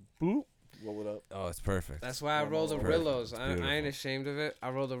car. I just boop, roll it up. Oh, it's perfect. That's why I Yeah, roll the perfect. Rillos. It's I ain't beautiful. ashamed of it. I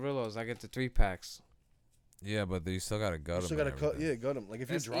roll the Rillos. I get the 3-packs. Yeah, but you still gotta gut You them. still gotta cut, yeah, gut them. Like if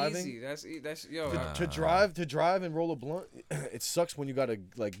That's you're driving, easy. That's yo. Nah. to drive and roll a blunt, it sucks when you gotta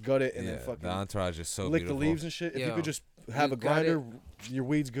like gut it and then fucking the Entourage is so lick beautiful. the leaves and shit. If you Yo, could just have you a gut grinder, your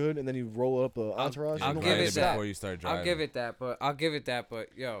weed's good, and then you roll up a entourage. I'll you don't give have it to- that. before you start driving. I'll give it that. But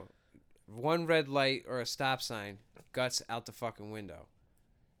yo, one red light or a stop sign, guts out the fucking window.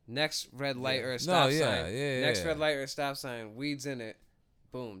 Next red light or a stop sign. Next red light or a stop sign, weeds in it.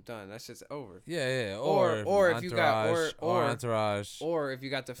 Boom, done. That shit's over. Yeah. Or if you got Entourage. Or if you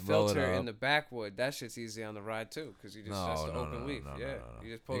got the Roll it filter in up. the backwood, that shit's easy on the ride too, because you just that's the open leaf. Yeah,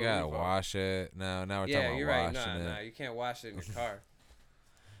 you just pull You the gotta leaf off. wash it. Now we're Yeah, talking you're about right. washing it. Nah, you can't wash it in your car.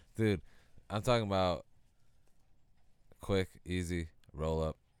 Dude, I'm talking about quick, easy, roll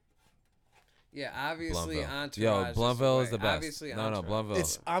up. Yeah, obviously Bluntville. Entourage. Yo, Bluntville is the the way. best. Obviously, No, Entourage.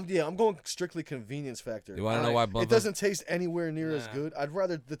 Bluntville. I'm going strictly convenience factor. You wanna know why It Bluntville? doesn't taste anywhere near as Nah. good. I'd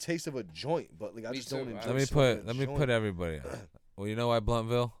rather the taste of a joint, but like I Me just don't too. enjoy. Let me smoking put a let me joint. put everybody on. Well, you know why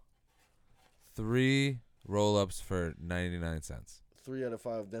Bluntville? 3 roll ups for 99 cents. 3 out of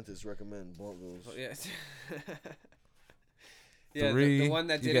 5 dentists recommend Bluntville's. Oh, yeah. Yeah, Three- the one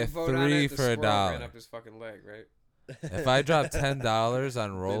that you didn't get vote on 3 it, the for a squirrel dollar. ran up his fucking leg, right? If I drop $10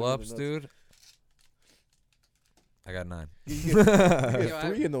 on roll ups, nuts. dude, I got 9. You get Yo,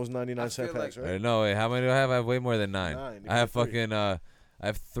 3 in those 99-cent feel packs, like- right? No, wait, how many do I have? I have way more than 9. 9, you I have get 3. fucking I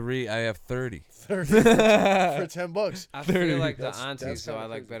have 3. I have 30. 30 for $10. I feel like the That's- aunties, that's so I kinda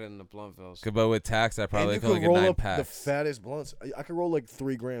like crazy. better than the Bluntville's. But with tax, I probably And could you only could get roll 9 up the packs. fattest blunts. I could roll like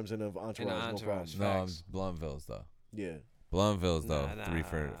 3 grams in an entourage, no problem. Entourage. No, I'm Facts. Bluntville's though. Yeah, Bluntville's though, Nah, 3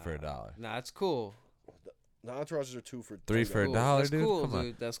 for a dollar. Nah, it's cool. the entourages are 2 for 3 $10. for a Cool. dollar, That's dude. cool, Come on.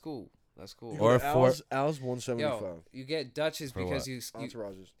 dude. That's cool. That's cool. You Or go to four- Al's 175. Yo, you get Dutches For because what? you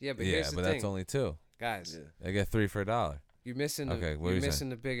Entourages. yeah, but Yeah, here's the but thing, that's only 2. guys. Yeah. I get 3 for a dollar. You're missing the Okay, what are you're you missing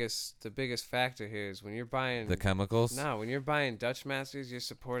the biggest factor here is when you're buying The chemicals. when you're buying Dutch Masters, you're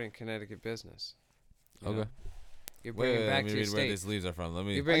supporting Connecticut business. You know? Okay. You're bringing back let to me your read where state. these leaves are from. Let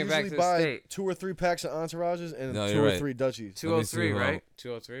me. You I bring it back to usually the buy state. 2 or 3 packs of Entourages and No, 2 you're or right. 3 Dutchies. 203, who right?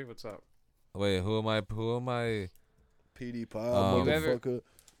 203. What's up? Wait, who am I? Who am I? PD Pod, You motherfucker.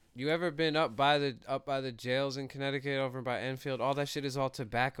 You ever been up by the jails in Connecticut over by Enfield? All that shit is all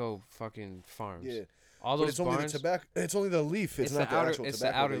tobacco fucking farms. Yeah. All But those it's only barns. the tobacco. It's only the leaf. It's not the the outer. actual It's the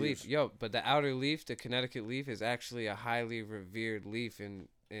tobacco outer they leaf. use. Yo, but the outer leaf, the Connecticut leaf, is actually a highly revered leaf in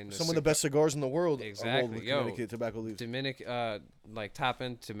Some of the best cigars in the world are rolled Exactly. with Yo, Connecticut tobacco leaves. like top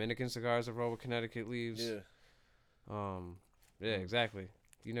end Dominican cigars are rolled with Connecticut leaves. Yeah. Yeah, exactly.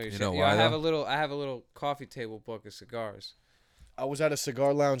 You know your You shit. know Yo, why, I have though? a little coffee table book of cigars. I was at a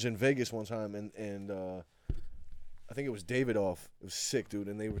cigar lounge in Vegas one time, and I think it was Davidoff. It was sick, dude.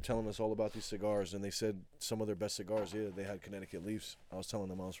 And they were telling us all about these cigars, and they said some of their best cigars, yeah, they had Connecticut leaves. I was telling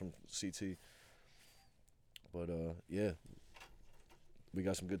them I was from CT. But, yeah, we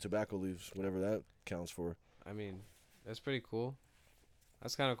got some good tobacco leaves, whatever that counts for. I mean, that's pretty cool.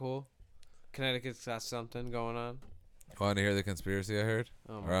 That's kind of cool. Connecticut's got something going on. Want to hear the conspiracy I heard,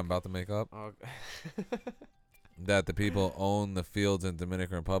 Oh or I'm about to make up? Oh, That the people own the fields in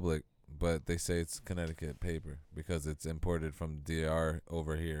Dominican Republic, but they say it's Connecticut paper because it's imported from DR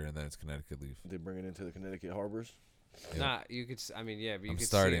over here, and then it's Connecticut leaf. They bring it into the Connecticut harbors. Yeah. Nah, you could. I mean, yeah, but you I'm could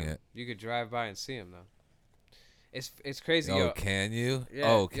starting see 'em. it. You could drive by and see them though. It's crazy, Oh, yo. can you?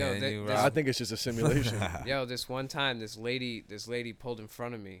 Yeah, oh, yo, can that- you? that's- I Rob? think it's just a simulation. Yo, this one time, this lady pulled in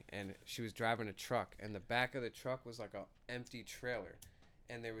front of me, and she was driving a truck, and the back of the truck was like a empty trailer,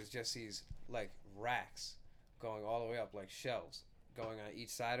 and there was just these like racks going all the way up, like shelves going on each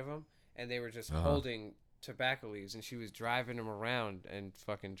side of them, and they were just holding tobacco leaves, and she was driving them around and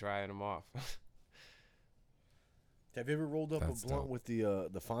fucking drying them off. Have you ever rolled up That's a blunt dope. with the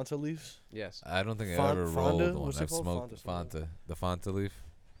Fanta leaves? Yes. I don't think I Fon- ever Fonda? rolled one. What's it I've called? smoked Fonda, something. the Fanta leaf.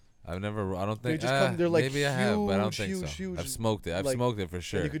 I've never. I don't They think. just come. They're like maybe I have, but I don't huge, think so. huge, I've smoked it. I've like- smoked it for And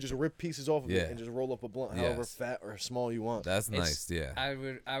sure. you could just rip pieces off of Yeah. it and just roll up a blunt, however Yes. fat or small you want. That's nice. Yeah, I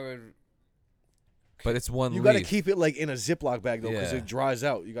would. but it's one You leaf. got to keep it like in a Ziploc bag though, because Yeah. it dries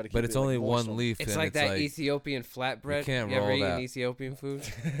out. You got to keep But it. it's only like, moist one on- leaf. It's and like that Ethiopian flatbread. You can't ever roll eaten that. Ethiopian food?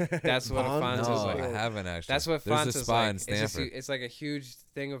 That's what a Bond? Fonta's No, like. I haven't actually. That's what There's Fonta's a spa like. in It's, just, Stanford. it's like a huge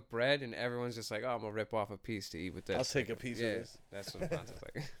thing of bread, and everyone's just like, "Oh, I'm gonna rip off a piece to eat with this." I'll take a piece yeah, of this. that's what Fonta's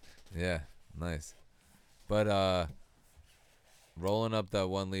like. Yeah, nice. But rolling up that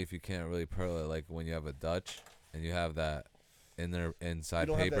one leaf, you can't really pearl it like when you have a Dutch and you have that You inside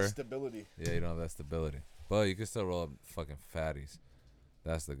don't have paper. that stability. Yeah, you don't have that stability. But you can still roll up fucking fatties.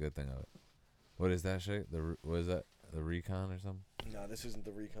 That's the good thing of it. What is that shit? What is that? The Recon or something? Nah, this isn't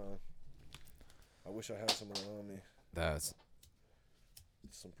the Recon. I wish I had some of it on me. That's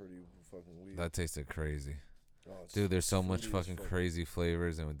Some pretty fucking weed. that tasted crazy. Oh, it's Dude, there's so much fruity as fucking fuck. crazy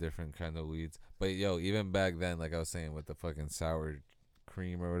flavors and with different kind of weeds. But yo, even back then, like I was saying with the fucking sour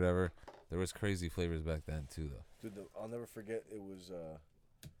cream or whatever, there was crazy flavors back then too, though. Dude, I'll never forget. It was.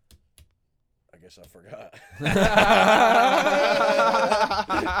 I guess I forgot.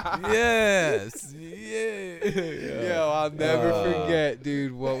 Yes, yeah. Yo, I'll never forget,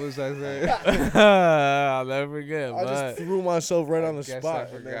 dude. What was I saying? I'll never forget. I just threw myself right on the guess spot.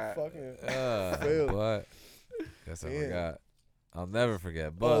 I And then forgot. fucking, failed. But guess I Damn. forgot. I'll never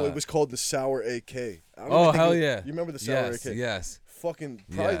forget. But oh, it was called the Sour AK. I don't Oh, even think hell it- yeah. You remember the Sour yes, AK? yes, Fucking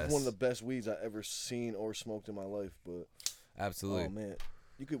probably Yes. one of the best weeds I ever seen or smoked in my life. But absolutely. oh man,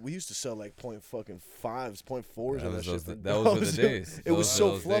 we used to sell like .5s, .4s, That and was that shit. those- for that was dollars. the days. It was Those so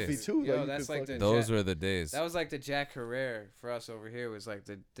were those fluffy days. too. Yo, you that's could like the fucking- Those were the days. That was like the Jack Herrera for us over here. Was like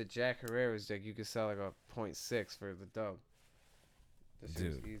the Jack Herrera was like you could sell like a .6 for the dub. This shit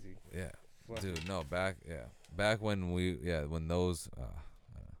was Dude. easy. Yeah, Fluffy. dude. No, back when when those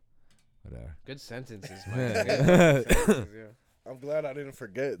whatever. Good sentences, Yeah. man. Good sentences, yeah. I'm glad I didn't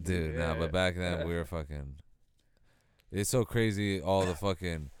forget, Dude, Yeah. but back then we were fucking. It's so crazy. All the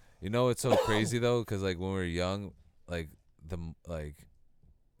fucking. You know, it's so crazy though, because like when we were young, like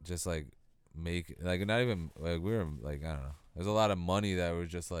just like make like not even like we were like I don't know. There's a lot of money that was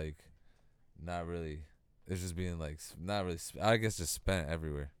just like, not really. It's just being like not really. I guess just spent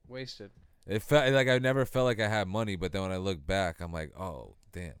everywhere. Wasted. It felt like I never felt like I had money, but then when I look back, I'm like, oh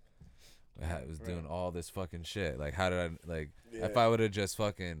damn, I was doing all this fucking shit. Like, how did I like? If I would have just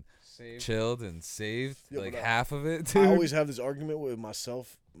fucking Save. chilled and saved Yeah, like but half of it, dude. I always have this argument with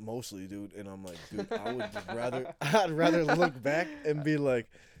myself, mostly, dude, and I'm like, dude, I would just rather, I'd rather look back and be like,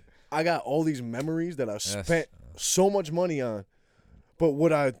 I got all these memories that I spent so much money on, but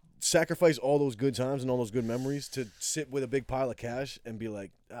would I sacrifice all those good times and all those good memories to sit with a big pile of cash and be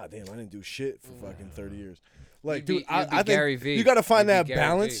like, ah, damn, I didn't do shit for fucking 30 years. Like, You'd dude, be I think Gary V. you gotta find You'd be that Gary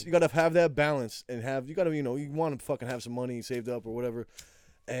balance. V. You gotta have that balance and you gotta, you want to fucking have some money saved up or whatever,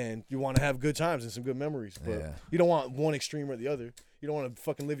 and you want to have good times and some good memories. But Yeah. you don't want one extreme or the other. You don't want to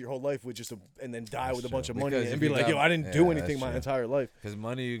fucking live your whole life with and then die That's with a true. bunch of money Because and if be you like, got- yo, I didn't yeah, do that's anything my true. entire life. Because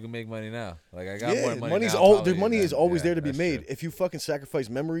money, you can make money now. Like I got Yeah, more money money's now. all. probably The money than- is always yeah, there to be that's made. true. If you fucking sacrifice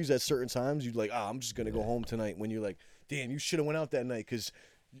memories at certain times, you're like, I'm just gonna go home tonight. When you're like, damn, you should have went out that night because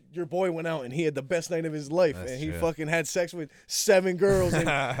your boy went out and he had the best night of his life, That's and he true. fucking had sex with 7 girls and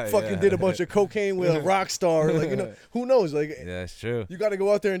fucking Yeah. did a bunch of cocaine with a rock star. Like, who knows? Like, Yeah, that's true. you got to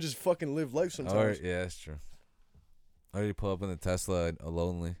go out there and just fucking live life Or sometimes. yeah, that's true. Or you pull up in the Tesla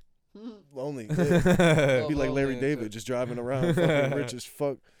lonely. Lonely. Yeah. Be like Lonely Larry and David, shit. just driving around, fucking rich as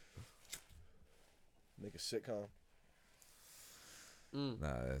fuck. Make a sitcom. Mm. Nah,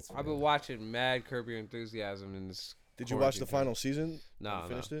 that's. I've been watching mad Curb Your Enthusiasm in this. Did you watch quarantine the period. final season? No, You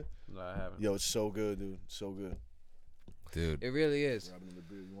finished it? No, I haven't. Yo, it's so good, dude. So good. Dude, It really is. Grabbing another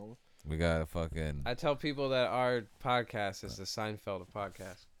beer, you want one? we got a fucking. I tell people that our podcast is the Seinfeld of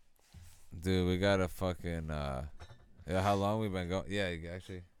podcasts. Dude, we got a fucking. Yeah, how long we been going? Yeah,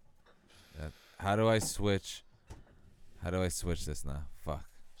 actually. How do I switch? How do I switch this now? Fuck.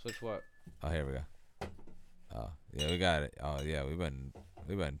 Switch what? Oh, here we go. Oh, yeah, we got it. Oh, yeah, we've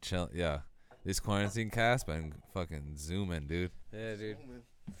been chilling. Yeah, this quarantine cast been fucking zooming, dude. Yeah, dude.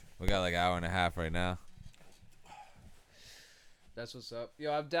 We got like an hour and a half right now. That's what's up.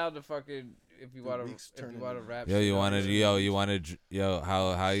 Yo, I'm down to fucking if you want week's to turning rap. Yo, shit you up.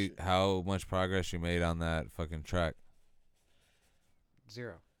 wanted, how much progress you made on that fucking track?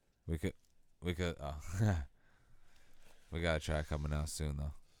 0. We could, oh, we got a track coming out soon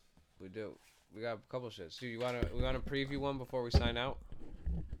though. We do. We got a couple shits. Dude, we wanna preview one before we sign out?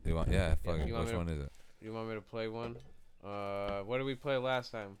 You want, yeah, fuck it. you want Which me to- one is it? You want me to play one? What did we play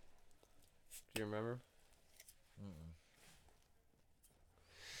last time? Do you remember?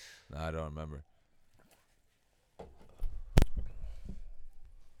 No, I don't remember.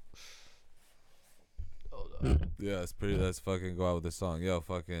 Yeah, it's pretty. Let's fucking go out with this song. Yo,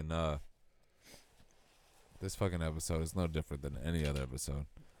 fucking, this fucking episode is no different than any other episode.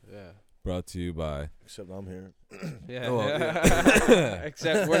 Yeah. Brought to you by. Except I'm here. Yeah. Oh, well, yeah.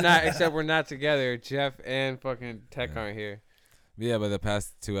 except we're not together. Jeff and fucking Tech Yeah. aren't here. Yeah, but the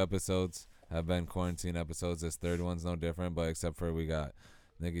past 2 episodes have been quarantine episodes. This third one's no different, but except for we got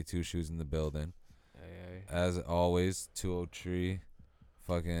Nicky Two Shoes in the building. Hey. As always, 203,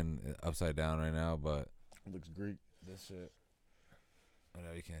 fucking upside down right now, but Looks Greek. this shit. I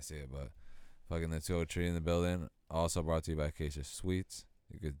know you can't see it, but fucking the 203 in the building. Also brought to you by Acacia Sweets.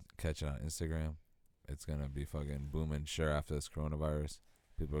 You could catch it on Instagram. It's gonna be fucking booming. Sure, after this coronavirus,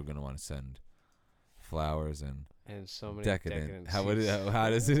 people are gonna want to send flowers and And so many decadent. seeds. How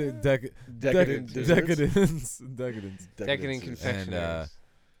does it Decadent desserts. decadence. Decadent desserts. confectionaries.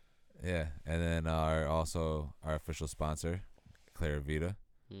 Yeah, and then our official sponsor, Clara Vita,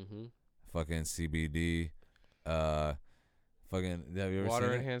 Mm-hmm. fucking CBD, fucking. Have you ever Water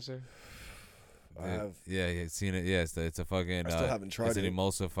seen it? enhancer. I have. Yeah, you've seen it. Yeah, it's a fucking. I still haven't tried It's an it.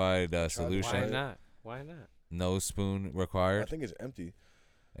 emulsified it. solution. Why not? Why not? No spoon I required, think it's empty.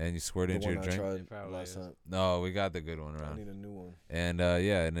 and you squirt The it into one your I drink. tried It probably last is. time. No, we got the good one I around. need a new one. And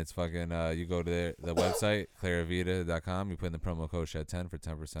yeah, and it's fucking. You go to the website claravita.com. You put in the promo code SHED10 for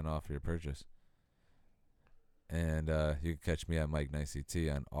 10% off your purchase. And you can catch me at Mike Nice CT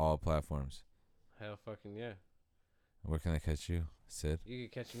on all platforms. Hell fucking yeah. Where can I catch you, Sid? You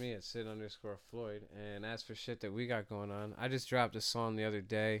can catch me at Sid_Floyd. And as for shit that we got going on, I just dropped a song the other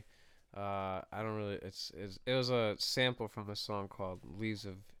day. I don't really. It was a sample from a song called "Leaves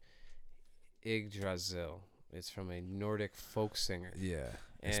of Yggdrasil." It's from a Nordic folk singer. Yeah.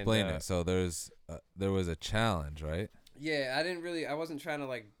 And, Explain it. So there was a challenge, right? Yeah, I wasn't trying to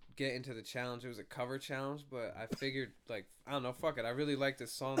like get into the challenge. It was a cover challenge, but I figured like I don't know, fuck it. I really like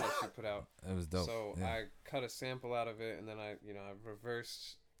this song that she put out. It was dope. So yeah. I cut a sample out of it, and then I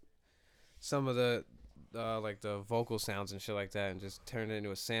reversed some of the like the vocal sounds and shit like that, and just turned it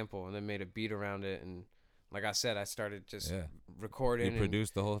into a sample, and then made a beat around it. And like I said, I started just Yeah. recording. You and-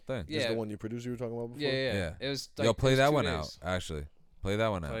 produced the whole thing. This is Yeah. the one you produced you were talking about before? Yeah. Yeah. It was like Yo, play it was that 2 one days. out. Actually, play that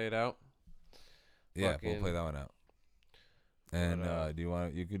one out. Play it out. Yeah, we'll Fucking- play that one out. And But, do you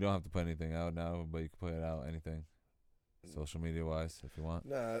want? You don't have to put anything out now, but you can put it out anything, social media wise, if you want.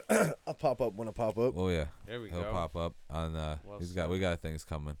 Nah, I'll pop up when I pop up. Oh yeah, There we he'll go. pop up on. Well We got things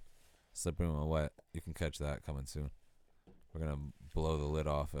coming. Slippery when wet. You can catch that coming soon. We're gonna blow the lid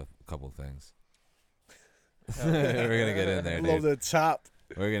off a couple things. We're gonna get in there, Blow dude. the top.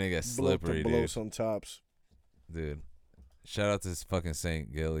 We're gonna get slippery, blow dude. some tops. Dude, shout out to this fucking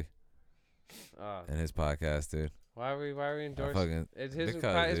Saint Gilly. in his podcast, dude. Why are we I endorsing? fucking His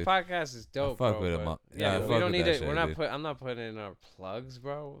because, dude. podcast is dope, fuck bro. with him. but- Yeah, I we fuck don't with need that it. shit, We're not dude. I'm not putting in our plugs,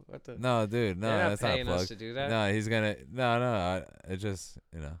 bro. What the? No, dude, no, They're not that's not paying us plug. to do that. No, he's gonna. No. It just,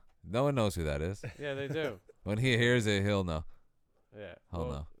 no one knows who that is. Yeah, they do. When he hears it, he'll know. Yeah. Hell well,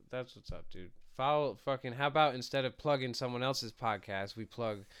 no. That's what's up, dude. Follow fucking. How about instead of plugging someone else's podcast, we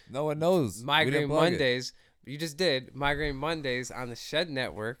plug No one knows. We Migraine didn't plug it. Mondays. You just did Migraine Mondays on the Shed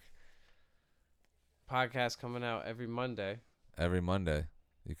Network. Podcast coming out every Monday. Every Monday,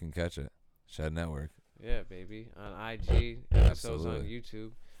 you can catch it. Shed Network. Yeah, baby. On IG, episodes on Absolutely.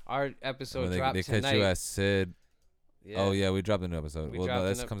 YouTube. Our episode When dropped they tonight. catch you at Sid. Yeah. Oh yeah, we dropped a new episode. We Well, dropped no,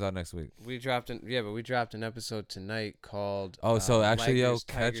 an this ep- comes out next week. We dropped an episode tonight called. Oh, so actually, Ligers,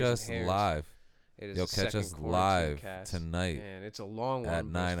 catch Tigers, us and Hares. live. It is Yo, the catch second us quarantine live cast. tonight And it's a long one. at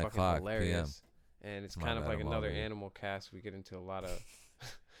but 9 it's fucking o'clock hilarious. And it's My kind of bad, like I'm another already- animal cast. We get into a lot of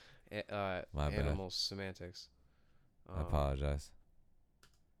My bad. animal semantics. I apologize.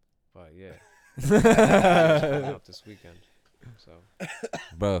 But yeah, coming out this weekend. So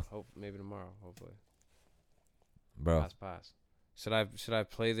Bro, hope maybe tomorrow. Hopefully. bro. Pass. Should I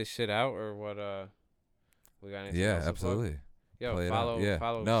play this shit out or what? We got anything Yeah, else to plug? absolutely. Yo, Play it out. Yeah,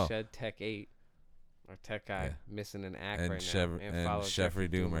 follow no. Shed Tech 8 or Tech Guy Yeah. missing an act And right Chev- now, and follow Jeffrey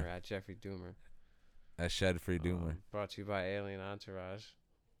Doomer. at Jeffrey Doomer. At Shed Free Doomer. Brought to you by Alien Entourage.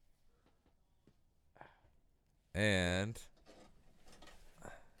 And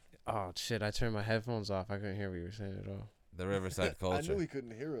Oh shit! I turned my headphones off. I couldn't hear what you were saying at all. the Riverside I Culture. knew he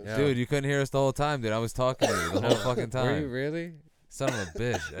couldn't hear us. Yeah. Dude, you couldn't hear us the whole time, dude. I was talking to you the whole fucking Were you time. really? Son of a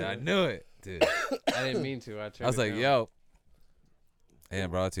bitch. I knew it, dude. I didn't mean to. I turned. I was it like, down. yo.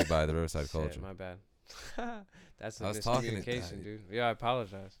 And brought to you by the Riverside Shit, Culture. my bad. That's a I was talking to- miscommunication, dude. Yeah, I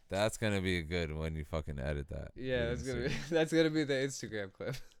apologize. That's going to be good when you fucking edit that. Yeah, that's gonna be the Instagram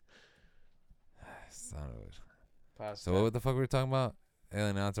clip. Son of a- Pause So that. what the fuck were we talking about?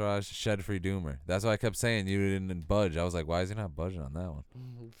 Alien Entourage, Shed Free Doomer. That's why I kept saying you didn't budge. I was like, why is he not budging on that one?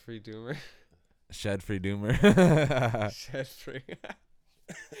 Free Doomer. Shed Free Doomer. Shed free.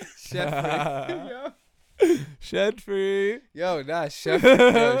 Shed free. Yo. Shed Free. Yo, nah, chef.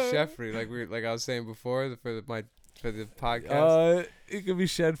 Yo, chef free. Like I was saying before for the podcast. It could be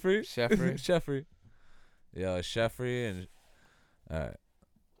Shed Free. Chef free. Chef Free. Yo, Chef Free and all right.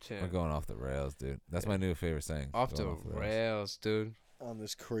 Champ. We're going off the rails, dude. That's my new favorite saying. Off Going the rails, dude. On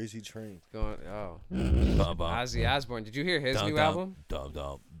this crazy train. Going. Oh. Bum, bum. Ozzy Osbourne. Did you hear his Dum, new dum, album? Dum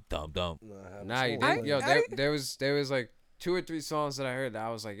dum dum dum. No, I haven't. Nah, you Someone didn't. played Yo, it. there was like 2 or 3 songs that I heard that I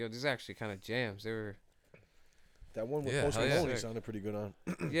was like, yo, these are actually kind of jams. They were. That one with Yeah, Post hell yeah. Malone he Sick. sounded pretty good on.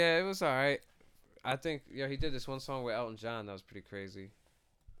 Yeah, it was alright. I think he did this one song with Elton John that was pretty crazy.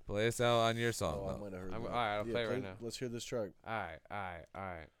 Play us out on your song. Oh, I though. might have heard I'm- that. alright, I'll play it right now. Let's hear this track.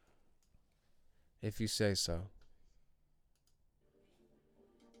 Alright. If you say so.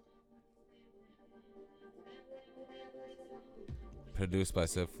 Produced by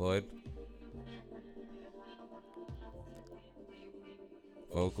Sid Floyd.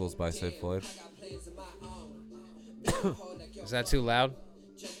 Vocals by Sid Floyd. Is that too loud?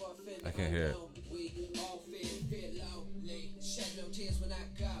 I can't hear it.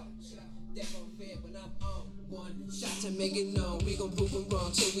 Shot to make it known, we gon' prove them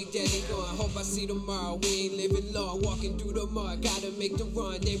wrong till we dead and gone. Hope I see tomorrow, we ain't living long. Walking through the mud, gotta make the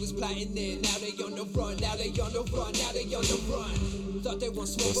run. They was plotting then, now they on the run. Now they on the run, now they on the run. Thought they want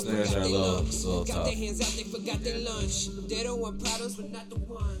smoke, but snares forgot are they low, lungs. a little Got tough. their hands out, they forgot their lunch. They don't want problems, but not the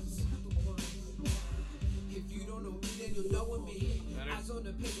ones. If you don't know me, then you'll know with me. Eyes on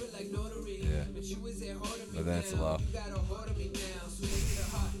the paper like notary. Yeah. But you was there holding me But then it's now. low. You got a hold of me now. So make it a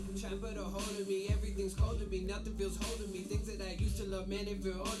heart. Try and put a hold of me. Everything's cold to me. Nothing feels holding me. Things that I used to love, man, they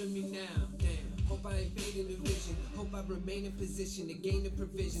feel old to me now. Damn. Hope I ain't fading the vision. Hope I remain in position to gain the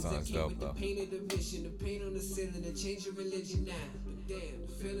provisions. Song's I came dope, with though. the pain of the mission. The pain on the ceiling. To change your religion now. But damn,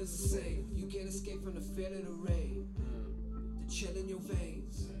 the feeling's the same. You can't escape from the feel of the rain. The chill in your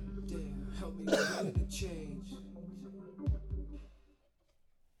veins. Damn, help me get ready to change.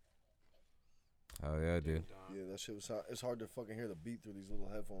 Oh yeah, dude. Yeah, that shit was hard. It's hard to fucking hear the beat through these little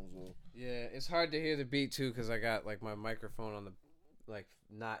headphones, though. Yeah, it's hard to hear the beat too because I got like my microphone on the, like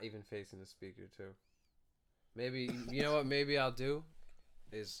not even facing the speaker too. Maybe you know what? Maybe I'll do,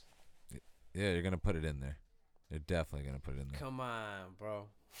 is Yeah, you're gonna put it in there. You're definitely gonna put it in there. come on, bro.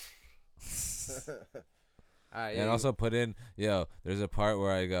 Alright, And also put in, there's a part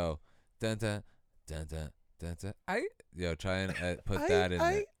where I go, dun dun dun dun dun dun. Yo, try and put that in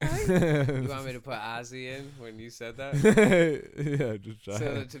there. you want me to put Ozzy in when you said that, Yeah, just try.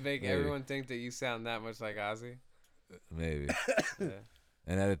 so that to make Maybe. everyone think that you sound that much like Ozzy? Maybe. Yeah.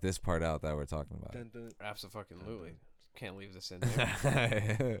 And edit this part out that we're talking about. Dun, dun. Absolutely. Can't leave this in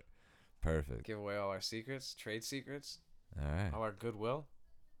there. Perfect. Give away all our secrets, trade secrets, All right. all our goodwill.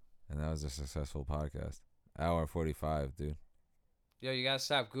 And that was a successful podcast. Hour 45, dude. Yo, you gotta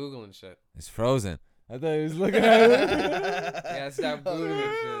stop Googling shit. It's frozen. I thought he was looking at it. You gotta stop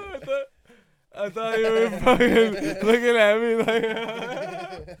Googling shit. I thought you were fucking looking at me like.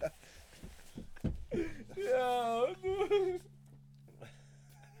 Yo, dude.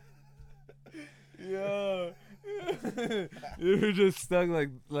 Yo. You were just stuck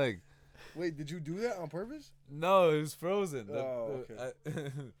like. Wait, did you do that on purpose? No, it was frozen. Oh, okay.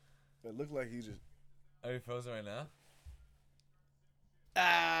 It looked like he just. Are you frozen right now?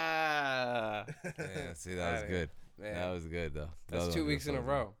 Ah. Yeah, see, that was good. Man. That was good, though. That's 2 weeks in a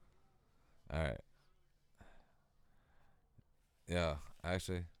row. All right. Yeah,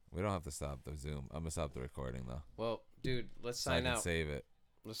 actually, we don't have to stop the Zoom. I'm going to stop the recording, though. Well, dude, let's So I sign can out. save it.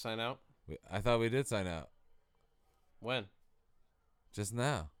 Let's sign out. I thought we did sign out. When? Just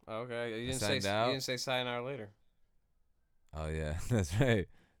now. Oh, okay. You didn't signed say. out? You didn't say sayonara later. Oh, yeah. That's right.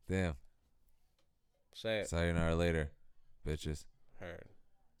 Damn. Say it. Sayonara later, bitches. Heard.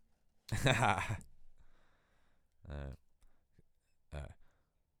 All right. All right.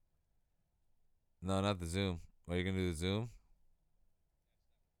 No, not the Zoom. Are you going to do the Zoom?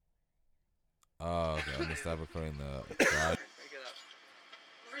 Oh, okay. I'm going to stop recording the...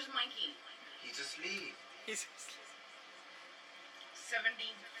 Where's Mikey? He's asleep. 70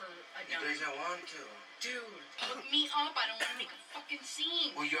 for a He dime. doesn't want to. Dude, look me up. I don't want to make a fucking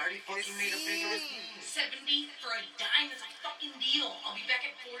scene. Well, you already fucking made a big ass scene. 70 for a dime is a fucking deal. I'll be back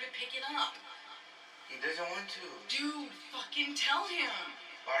at 4 to pick it up. He doesn't want to. Dude, fucking tell him.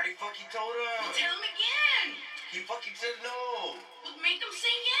 I already fucking told him. Well, tell him again. He fucking said no. Well, make him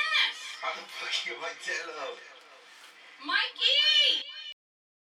say yes. How the fuck am I tell him? Mikey!